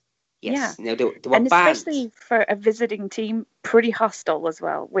atmosphere. Yes. Yeah. Now they were and banned. Especially for a visiting team, pretty hostile as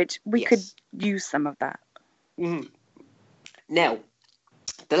well, which we could use some of that. Mm-hmm. Now,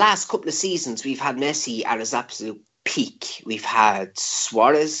 the last couple of seasons, we've had Messi at his absolute peak. We've had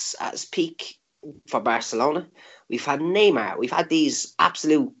Suarez at his peak for Barcelona. We've had Neymar. We've had these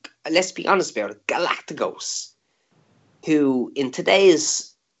absolute, let's be honest about it, Galacticos, who in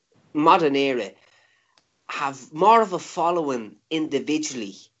today's modern era have more of a following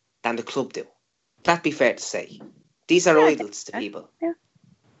individually than the club do. That'd be fair to say. These are idols to people.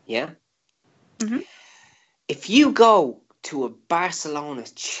 Yeah? Mm-hmm. If you go to a Barcelona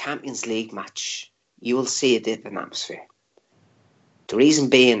Champions League match, you will see a different atmosphere. The reason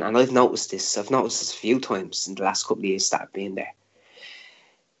being, and I've noticed this a few times in the last couple of years that I've been there,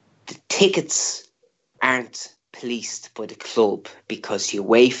 tickets aren't policed by the club because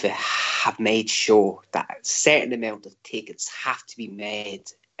UEFA have made sure that a certain amount of tickets have to be made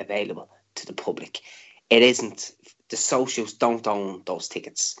available to the public. It isn't, the socials don't own those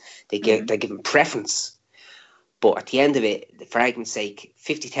tickets. They're given preference. But at the end of it, for argument's sake,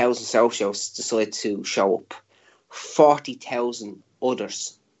 50,000 socials decide to show up. 40,000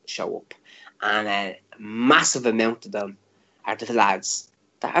 others show up. And a massive amount of them are the lads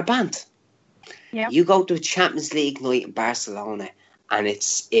that are banned. Yep. You go to a Champions League night in Barcelona and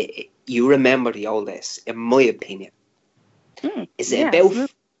you remember the old days, in my opinion. Is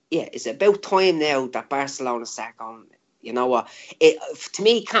it about time now that Barcelona start going, you know what? To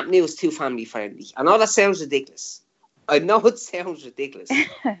me, Camp Nou is too family friendly. I know that sounds ridiculous.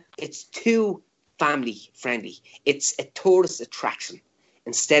 It's too family friendly. It's a tourist attraction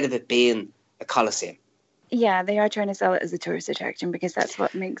instead of it being a coliseum. Yeah, they are trying to sell it as a tourist attraction because that's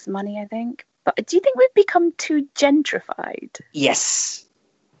what makes money, I think. But do you think we've become too gentrified? Yes,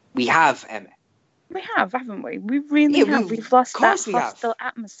 we have, Emma. We have, haven't we? We really have. We've lost that hostile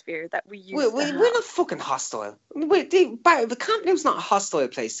atmosphere that we used to have. We're not fucking hostile. The Camp Nou's not a hostile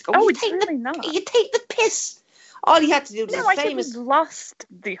place to go. Oh, it's really not. You take the piss. All you had to do was we've lost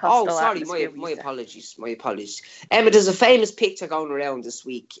the hostile atmosphere. My apologies. Emma, there's a famous picture going around this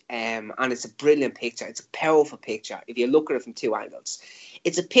week, and it's a brilliant picture. It's a powerful picture if you look at it from two angles.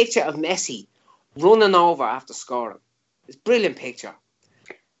 It's a picture of Messi running over after scoring. It's a brilliant picture.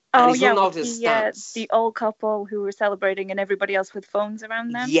 Oh, yeah, the old couple who were celebrating and everybody else with phones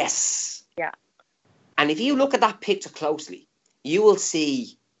around them? Yes. Yeah. And if you look at that picture closely, you will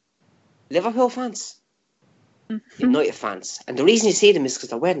see Liverpool fans, United fans. And the reason you see them is because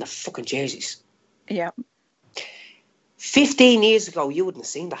they're wearing the fucking jerseys. Yeah. 15 years ago, you wouldn't have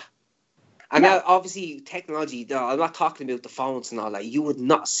seen that. And now, obviously, technology, I'm not talking about the phones and all that. You would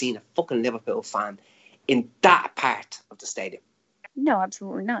not have seen a fucking Liverpool fan in that part of the stadium. No,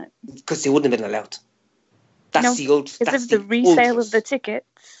 absolutely not. Because they wouldn't have been allowed. That's the resale of the tickets.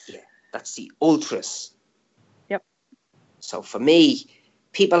 Yeah, that's the ultras. Yep. So for me,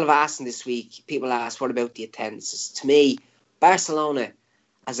 people have asked this week, what about the attendances? To me, Barcelona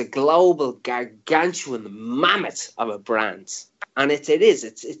as a global gargantuan mammoth of a brand. And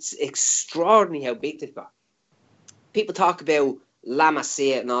it's extraordinary how big they've got. People talk about La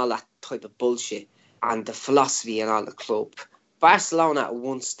Masia and all that type of bullshit and the philosophy and all the club. Barcelona at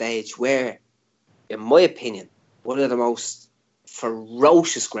one stage were, in my opinion, one of the most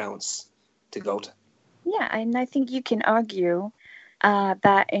ferocious grounds to go to. Yeah, and I think you can argue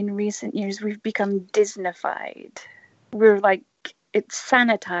that in recent years we've become Disneyfied. We're like, it's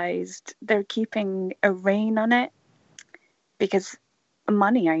sanitized. They're keeping a rein on it because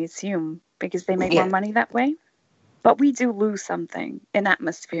money, I assume, because they make more money that way. But we do lose something in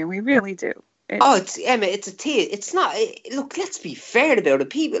atmosphere. We really do. Emma, it's a tea. It's not. Look, let's be fair about it.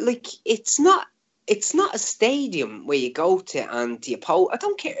 People, like, it's not a stadium where you go to and the I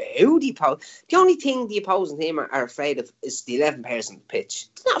don't care who the the only thing the opposing team are afraid of is the 11 players on the pitch.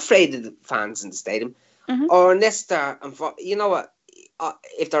 They're not afraid of the fans in the stadium, or unless they're, you know what,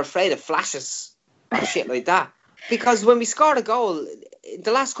 if they're afraid of flashes or shit like that. Because when we scored a goal,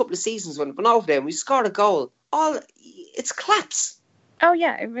 the last couple of seasons when I've been over there, we scored a goal. It's claps. Oh,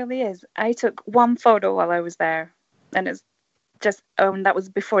 yeah, it really is. I took one photo while I was there, and it's just, that was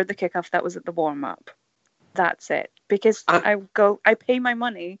before the kickoff, that was at the warm-up. That's it. Because I pay my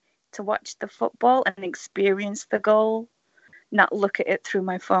money to watch the football and experience the goal, not look at it through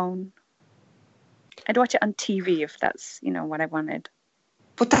my phone. I'd watch it on TV if that's, what I wanted.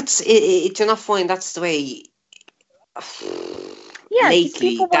 But that's, do you not find that's the way... Yeah,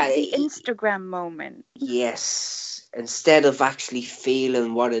 people want the Instagram moment. Yes. Instead of actually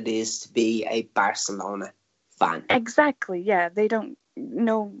feeling what it is to be a Barcelona fan. Exactly, yeah. They don't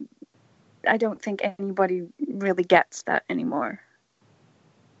know. I don't think anybody really gets that anymore.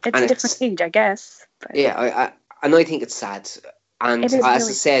 It's a different age, I guess. But yeah, I think it's sad. And as I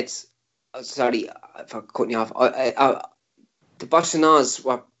said, sorry for cutting you off, the Barcelonas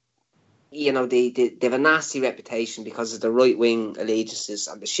were, they have a nasty reputation because of the right-wing allegiances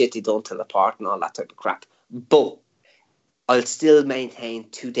and the shit they done to Laporte and all that type of crap. But I'll still maintain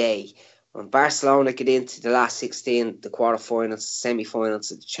today, when Barcelona get into the last 16, the quarterfinals,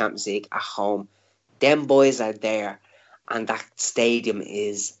 semi-finals of the Champions League at home, them boys are there, and that stadium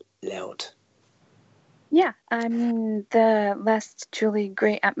is loud. Yeah, I mean, the last truly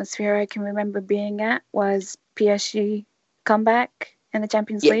great atmosphere I can remember being at was PSG comeback in the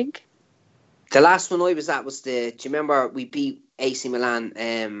Champions League. The last one I was at was do you remember we beat AC Milan,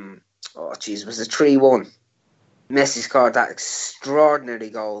 was it 3-1? Messi scored that extraordinary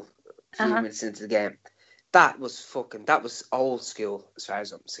goal few minutes into the game. That was old school as far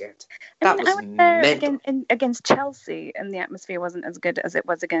as I'm concerned. That was mental. Against Chelsea, and the atmosphere wasn't as good as it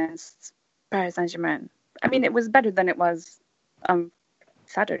was against Paris Saint-Germain. I mean, it was better than it was on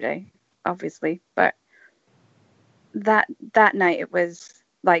Saturday, obviously, but that night it was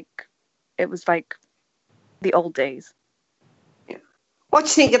like the old days. Yeah. What do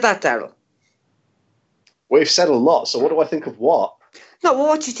you think of that, Darryl? We've said a lot, so what do I think of what? No, well,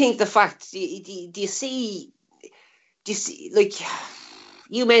 what do you think? The fact do you see? Like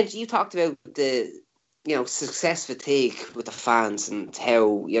you talked about the success fatigue with the fans and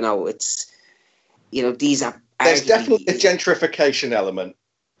how it's these are. There's definitely a gentrification element.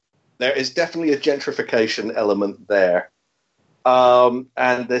 There is definitely a gentrification element there,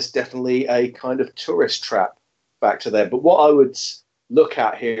 and there's definitely a kind of tourist trap factor there. But what I would look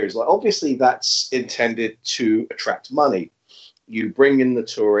at here is obviously that's intended to attract money. You bring in the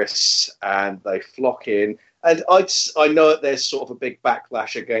tourists and they flock in. And I know that there's sort of a big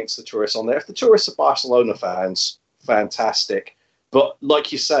backlash against the tourists on there. If the tourists are Barcelona fans, fantastic. But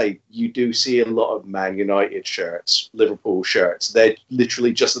like you say, you do see a lot of Man United shirts, Liverpool shirts. They're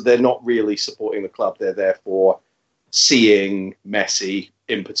literally they're not really supporting the club. They're there for seeing Messi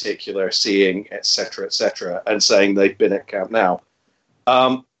in particular, seeing et cetera, and saying they've been at Camp Nou.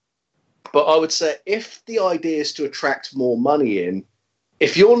 But I would say if the idea is to attract more money in,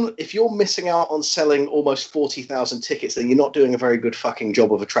 if you're missing out on selling almost 40,000 tickets, then you're not doing a very good fucking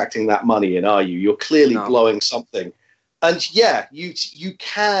job of attracting that money in, are you? You're clearly blowing something. And yeah, you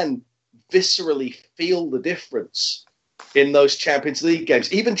can viscerally feel the difference in those Champions League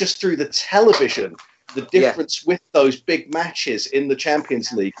games, even just through the television, the difference with those big matches in the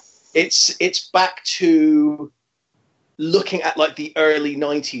Champions League. It's back to looking at the early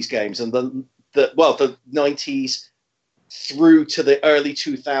 90s games and the 90s through to the early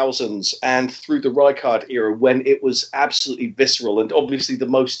 2000s and through the Rijkaard era, when it was absolutely visceral, and obviously the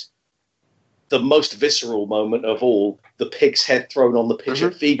most visceral moment of all, the pig's head thrown on the pitch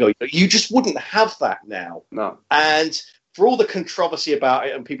at Figo. You just wouldn't have that now. No. And for all the controversy about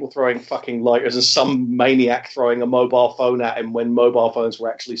it and people throwing fucking lighters and some maniac throwing a mobile phone at him when mobile phones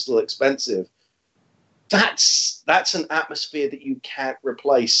were actually still expensive, that's an atmosphere that you can't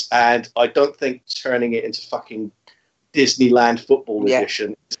replace. And I don't think turning it into fucking Disneyland Football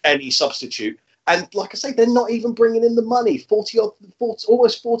Edition is any substitute. And like I say, they're not even bringing in the money.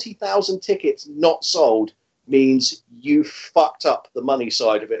 Almost 40,000 tickets not sold means you fucked up the money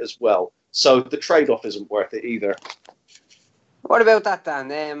side of it as well. So the trade-off isn't worth it either. What about that,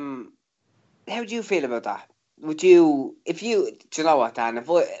 Dan? How do you feel about that? Do you know what, Dan? If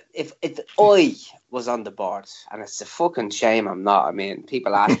I was on the board, and it's a fucking shame I'm not. I mean,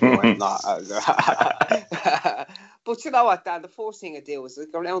 people ask me why I'm not. But you know what, Dan? The first thing I do is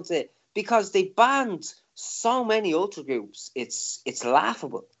go around to, because they banned so many ultra groups, it's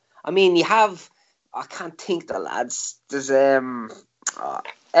laughable. I mean, you have, I can't think the lads. There's who's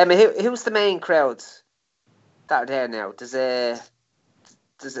the main crowd that are there now?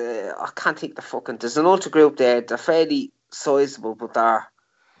 I can't think there's an ultra group there. They're fairly sizable, but they're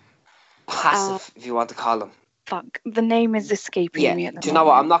passive, if you want to call them. Fuck, the name is escaping me at the moment. Do you know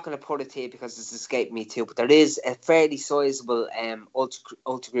what? I'm not going to put it here because it's escaped me too, but there is a fairly sizable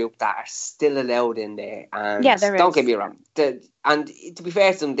ultra group that are still allowed in there. And there don't is. get me wrong. And to be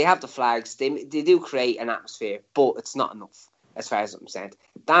fair to them, they have the flags. They do create an atmosphere, but it's not enough as far as I'm concerned.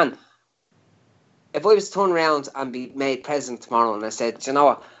 Dan, if I was to turn around and be made president tomorrow and I said, do you know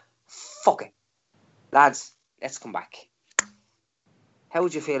what? Fuck it. Lads, let's come back. How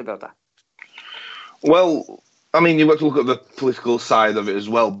would you feel about that? Well, I mean, you've got to look at the political side of it as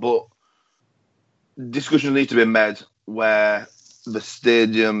well, but discussions need to be made where the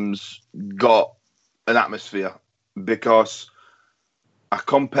stadiums got an atmosphere, because I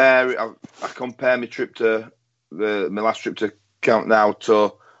compare my trip to my last trip to Camp Nou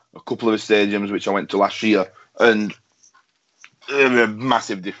to a couple of the stadiums which I went to last year, and a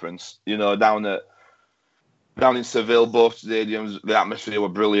massive difference. You know, down in Seville, both stadiums, the atmosphere were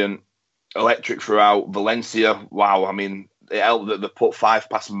brilliant, electric throughout. Valencia, wow! I mean, it helped that they put 5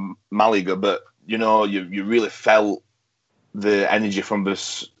 past Malaga, but you know, you really felt the energy from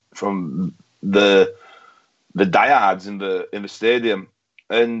the diehards in the stadium,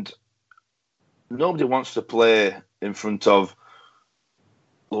 and nobody wants to play in front of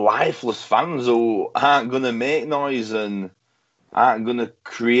lifeless fans who aren't going to make noise and aren't going to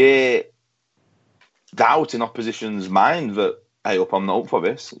create doubt in opposition's mind that, hey, up, I'm not up for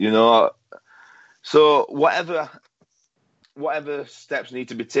this, you know. So whatever steps need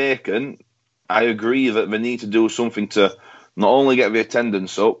to be taken, I agree that they need to do something to not only get the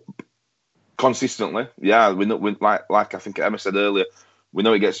attendance up, consistently. Yeah, we know. Like I think Emma said earlier, we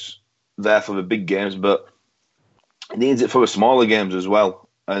know he gets there for the big games, but he needs it for the smaller games as well,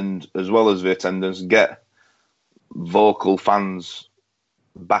 and as well as the attendance. Get vocal fans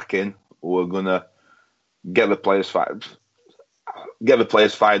back in who are gonna get the players fired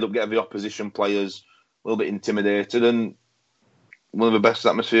up, get the opposition players a little bit intimidated, and one of the best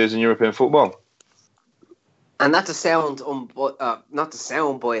atmospheres in European football. And not to sound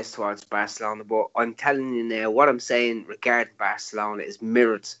biased towards Barcelona, but I'm telling you now, what I'm saying regarding Barcelona is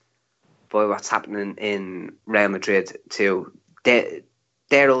mirrored by what's happening in Real Madrid too.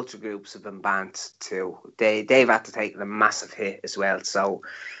 Their ultra groups have been banned too. They've had to take a massive hit as well. So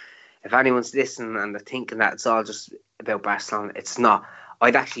if anyone's listening and they're thinking that it's all just about Barcelona, it's not.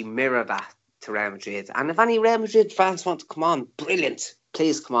 I'd actually mirror that to Real Madrid. And if any Real Madrid fans want to come on, brilliant.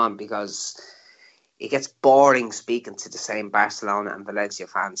 Please come on, because it gets boring speaking to the same Barcelona and Valencia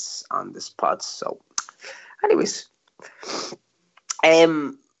fans on this pod. So, anyways,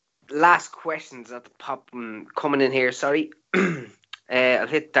 last questions that coming in here. Sorry, I'll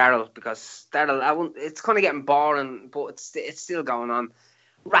hit Darryl because Darryl, it's kind of getting boring, but it's still going on.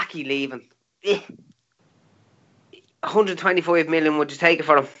 Racky leaving. 125 million. Would you take it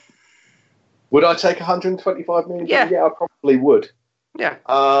for him? Would I take 125 million? Yeah, I probably would. Yeah.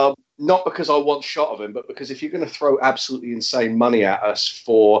 Not because I want shot of him, but because if you're going to throw absolutely insane money at us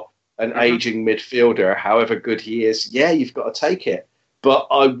for an aging midfielder, however good he is, yeah, you've got to take it. But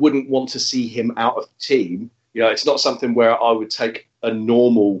I wouldn't want to see him out of the team. You know, it's not something where I would take a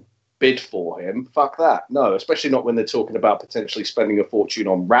normal bid for him. Fuck that. No, especially not when they're talking about potentially spending a fortune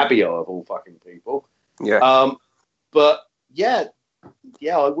on Rabiot of all fucking people. Yeah. But yeah,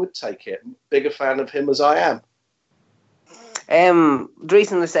 I would take it. Bigger fan of him as I am. The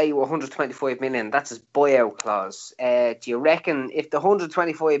reason they say you were 125 million, that's his buyout clause. Do you reckon if the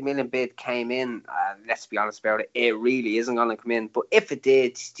 125 million bid came in, let's be honest about it, it really isn't going to come in, but if it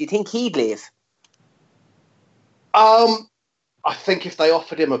did, do you think he'd leave? I think if they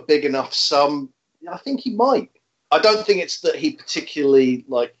offered him a big enough sum, I think he might. I don't think it's that he particularly,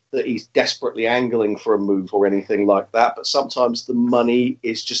 that he's desperately angling for a move or anything like that, but sometimes the money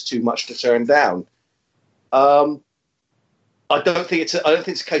is just too much to turn down. I don't think it's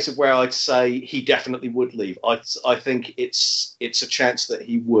a case of where I'd say he definitely would leave. I think it's a chance that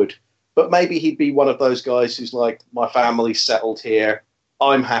he would, but maybe he'd be one of those guys who's like, my family's settled here,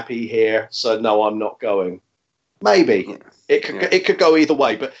 I'm happy here, so no, I'm not going. Maybe it could go either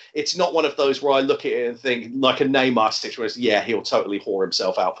way, but it's not one of those where I look at it and think like a Neymar situation. Yeah, he'll totally whore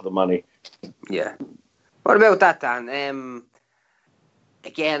himself out for the money. Yeah. What about that, Dan?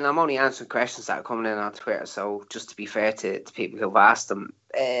 Again, I'm only answering questions that are coming in on Twitter, so just to be fair to people who've asked them.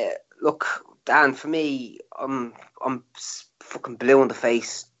 Look, Dan, for me, I'm fucking blue in the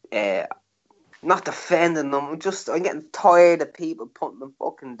face. Not defending them. I'm getting tired of people putting them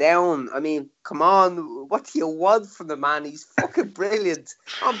fucking down. I mean, come on, what do you want from the man? He's fucking brilliant.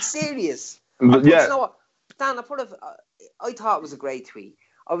 I'm serious. But yeah. You know what, Dan? I thought it was a great tweet.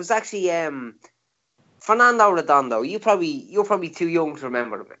 I was actually Fernando Redondo. You're probably too young to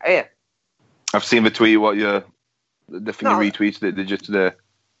remember him. Yeah. I've seen the tweet. What you definitely retweeted it? Did you today?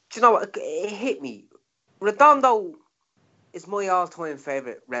 Do you know what? It hit me. Redondo is my all-time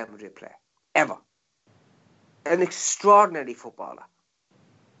favourite Real Madrid player ever. An extraordinary footballer.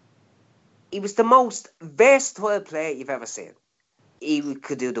 He was the most versatile player you've ever seen. He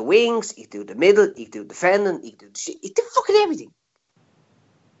could do the wings, he could do the middle, he could do defending, he could do the shit. He did fucking everything.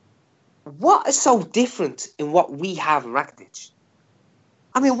 What is so different in what we have in Rakitic?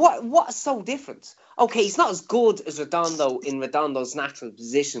 I mean, what is so different? Okay, he's not as good as Redondo in Redondo's natural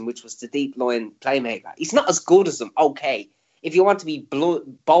position, which was the deep line playmaker. He's not as good as him, okay, if you want to be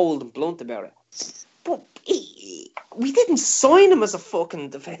bold and blunt about it. But we didn't sign him as a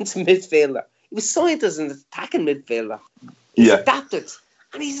fucking defensive midfielder. He was signed as an attacking midfielder. He's adapted,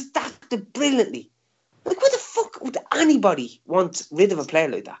 and he's adapted brilliantly. Like, why the fuck would anybody want rid of a player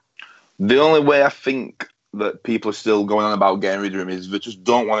like that? The only way I think that people are still going on about getting rid of him is they just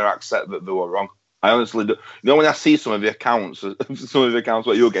don't want to accept that they were wrong. I honestly do. You know, when I see some of the accounts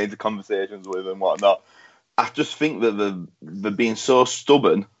what you're getting into conversations with and whatnot, I just think that they're being so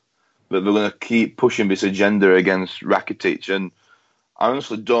stubborn that they're going to keep pushing this agenda against Rakitic, and I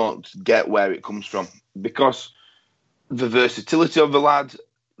honestly don't get where it comes from, because the versatility of the lad,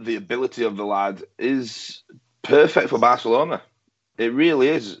 the ability of the lad is perfect for Barcelona. It really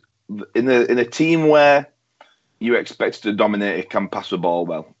is. In a team where you're expected to dominate, it can pass the ball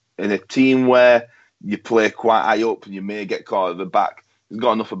well. In a team where you play quite high up and you may get caught at the back, he's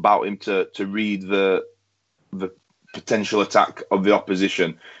got enough about him to read the potential attack of the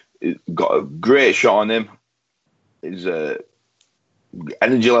opposition. He's got a great shot on him. His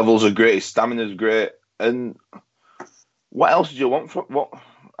energy levels are great. His stamina's great. And what else do you want from what?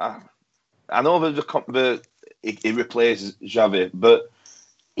 I know he replaces Xavi, but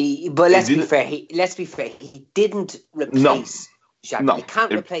let's be fair. He didn't replace Xavi. No, he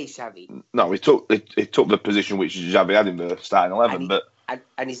can't replace Xavi. No, he took the position which Xavi had in the starting 11,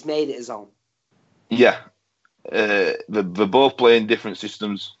 and he's made it his own. Yeah, they're both playing different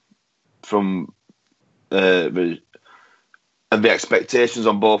systems from and the expectations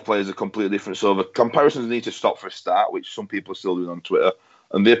on both players are completely different. So the comparisons need to stop for a start, which some people are still doing on Twitter,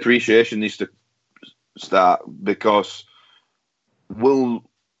 and the appreciation needs to start because when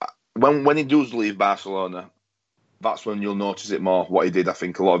he does leave Barcelona, that's when you'll notice it more. What he did, I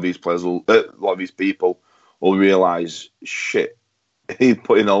think a lot of these players, a lot of these people will realise, shit, he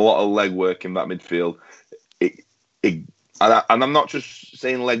put in a lot of legwork in that midfield. And I'm not just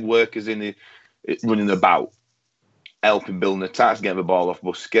saying legwork as in running about, helping building attacks, getting the ball off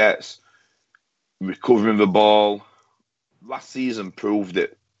Busquets, recovering the ball. Last season proved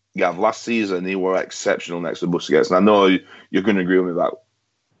it, Gav. Last season he were exceptional next to Busquets, and I know you're going to agree with me about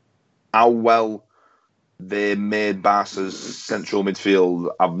how well they made Barca's central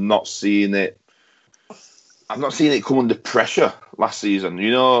midfield. I've not seen it come under pressure last season.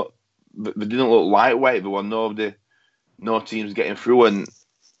 You know, they didn't look lightweight. There were no teams getting through, and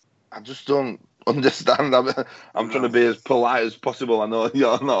I just don't understand. I'm trying to be as polite as possible. I know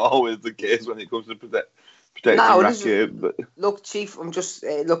you're not always the case when it comes to protecting Rakitic. But look, Chief, I'm just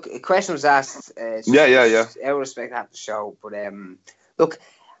look. A question was asked. Yeah. Our respect at the show, but look,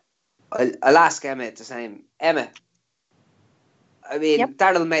 I'll ask Emma the same. Emma, I mean, yep.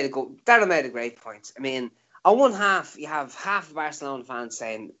 Darryl made a great point. I mean, on one half, you have half the Barcelona fans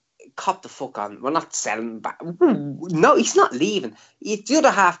saying, "Cop the fuck on, we're not selling him back." No, he's not leaving. The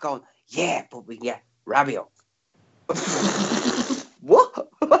other half going, "Yeah, but we get Rabiot." What?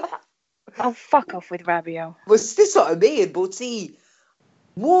 Oh, fuck off with Rabiot. Well, this what I mean. But see,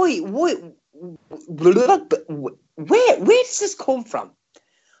 why? Where does this come from?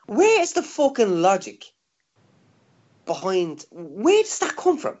 Where is the fucking logic behind? Where does that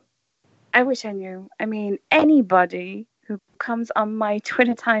come from? I wish I knew. I mean, anybody who comes on my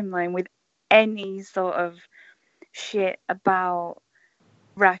Twitter timeline with any sort of shit about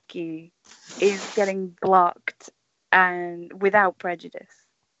Raki is getting blocked and without prejudice.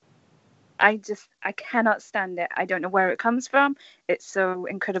 I cannot stand it. I don't know where it comes from. It's so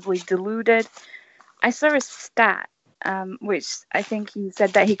incredibly deluded. I saw a stat, which I think he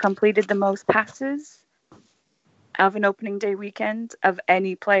said that he completed the most passes of an opening day weekend of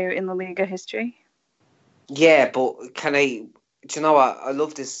any player in the Liga history. Yeah, but do you know what? I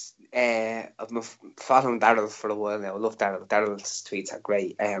love this. I've been following Darryl for a while now. I love Darryl. Darryl's tweets are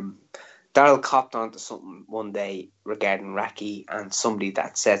great. Darryl copped onto something one day regarding Raki and somebody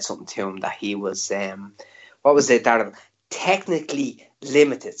that said something to him that he was, what was it, Darryl? Technically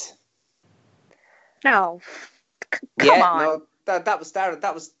limited. No, come on. No, that was Darryl.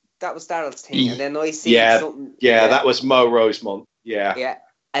 That was Darryl's thing. And then I seen something. Yeah, that was Mo Rosemont. Yeah. Yeah.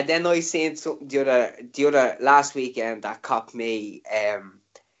 And then I seen something the other last weekend that copped me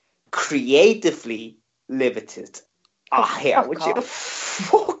creatively limited. Oh, yeah, would you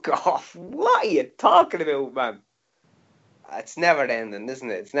fuck off? What are you talking about, man? It's never ending, isn't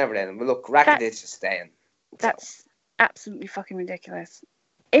it? It's never ending. But look, Rakitic is staying. That's absolutely fucking ridiculous.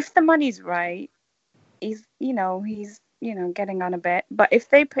 If the money's right, he's getting on a bit. But if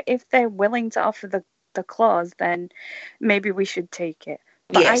they're willing to offer the clause, then maybe we should take it.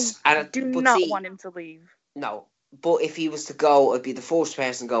 But yes, I do not want him to leave. No, but if he was to go, I'd be the first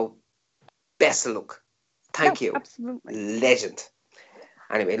person to go, best of luck. Thank you. Absolutely. Legend.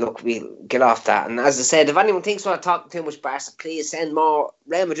 Anyway, look, we'll get off that. And as I said, if anyone thinks we're talking too much Barca, please send more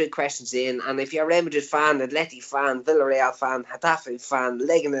Real Madrid questions in. And if you're a Real Madrid fan, Atleti fan, Villarreal fan, Getafe fan,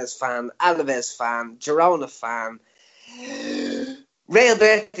 Leganes fan, Alaves fan, Girona fan, Real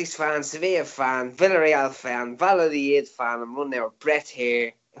Betis fan, Sevilla fan, Villarreal fan, Valladolid fan, I'm running out of breath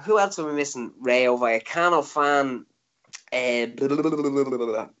here. Who else are we missing? Rayo Vallecano fan.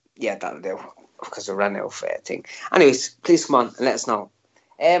 Yeah, that'll do. Because I ran out of thing. Anyways, please come on and let us know.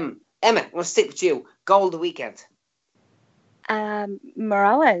 Emma, I'm going to stick with you. Goal of the weekend.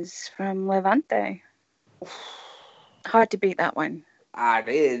 Morales from Levante. Hard to beat that one.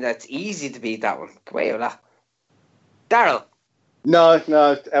 Really? That's easy to beat that one. Come away with that. Darryl. No,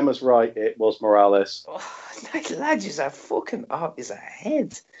 Emma's right. It was Morales. Oh, that lad is a fucking off his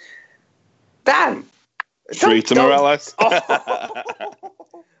head. Dan. Three to Morales.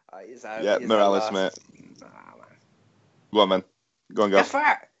 Morales, mate. Go on, man. Go on, Gav.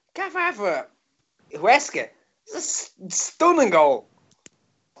 Gav for Huesca. It's a stunning goal.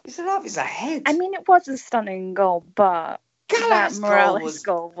 He's off his head. I mean, it was a stunning goal, but Gallagher's that Morales was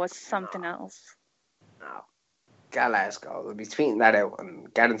goal was something else. No. Gallagher's goal. We'll be tweeting that out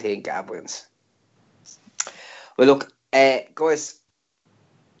and guaranteeing Gav wins. Well, look, guys,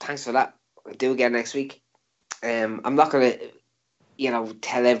 thanks for that. We'll do again next week. I'm not going to,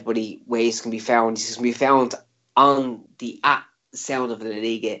 tell everybody where he's going to be found. He's going to be found on the @Sound of the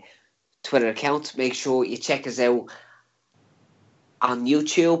Liga Twitter account. Make sure you check us out on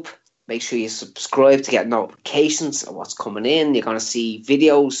YouTube. Make sure you subscribe to get notifications of what's coming in. You're going to see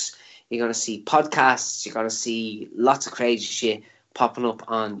videos. You're going to see podcasts. You're going to see lots of crazy shit popping up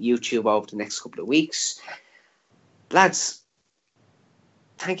on YouTube over the next couple of weeks. Lads,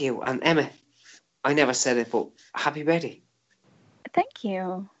 thank you. And Emma, I never said it, but happy birthday. Thank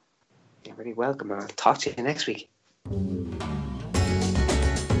you. You're very welcome, and I'll talk to you next week.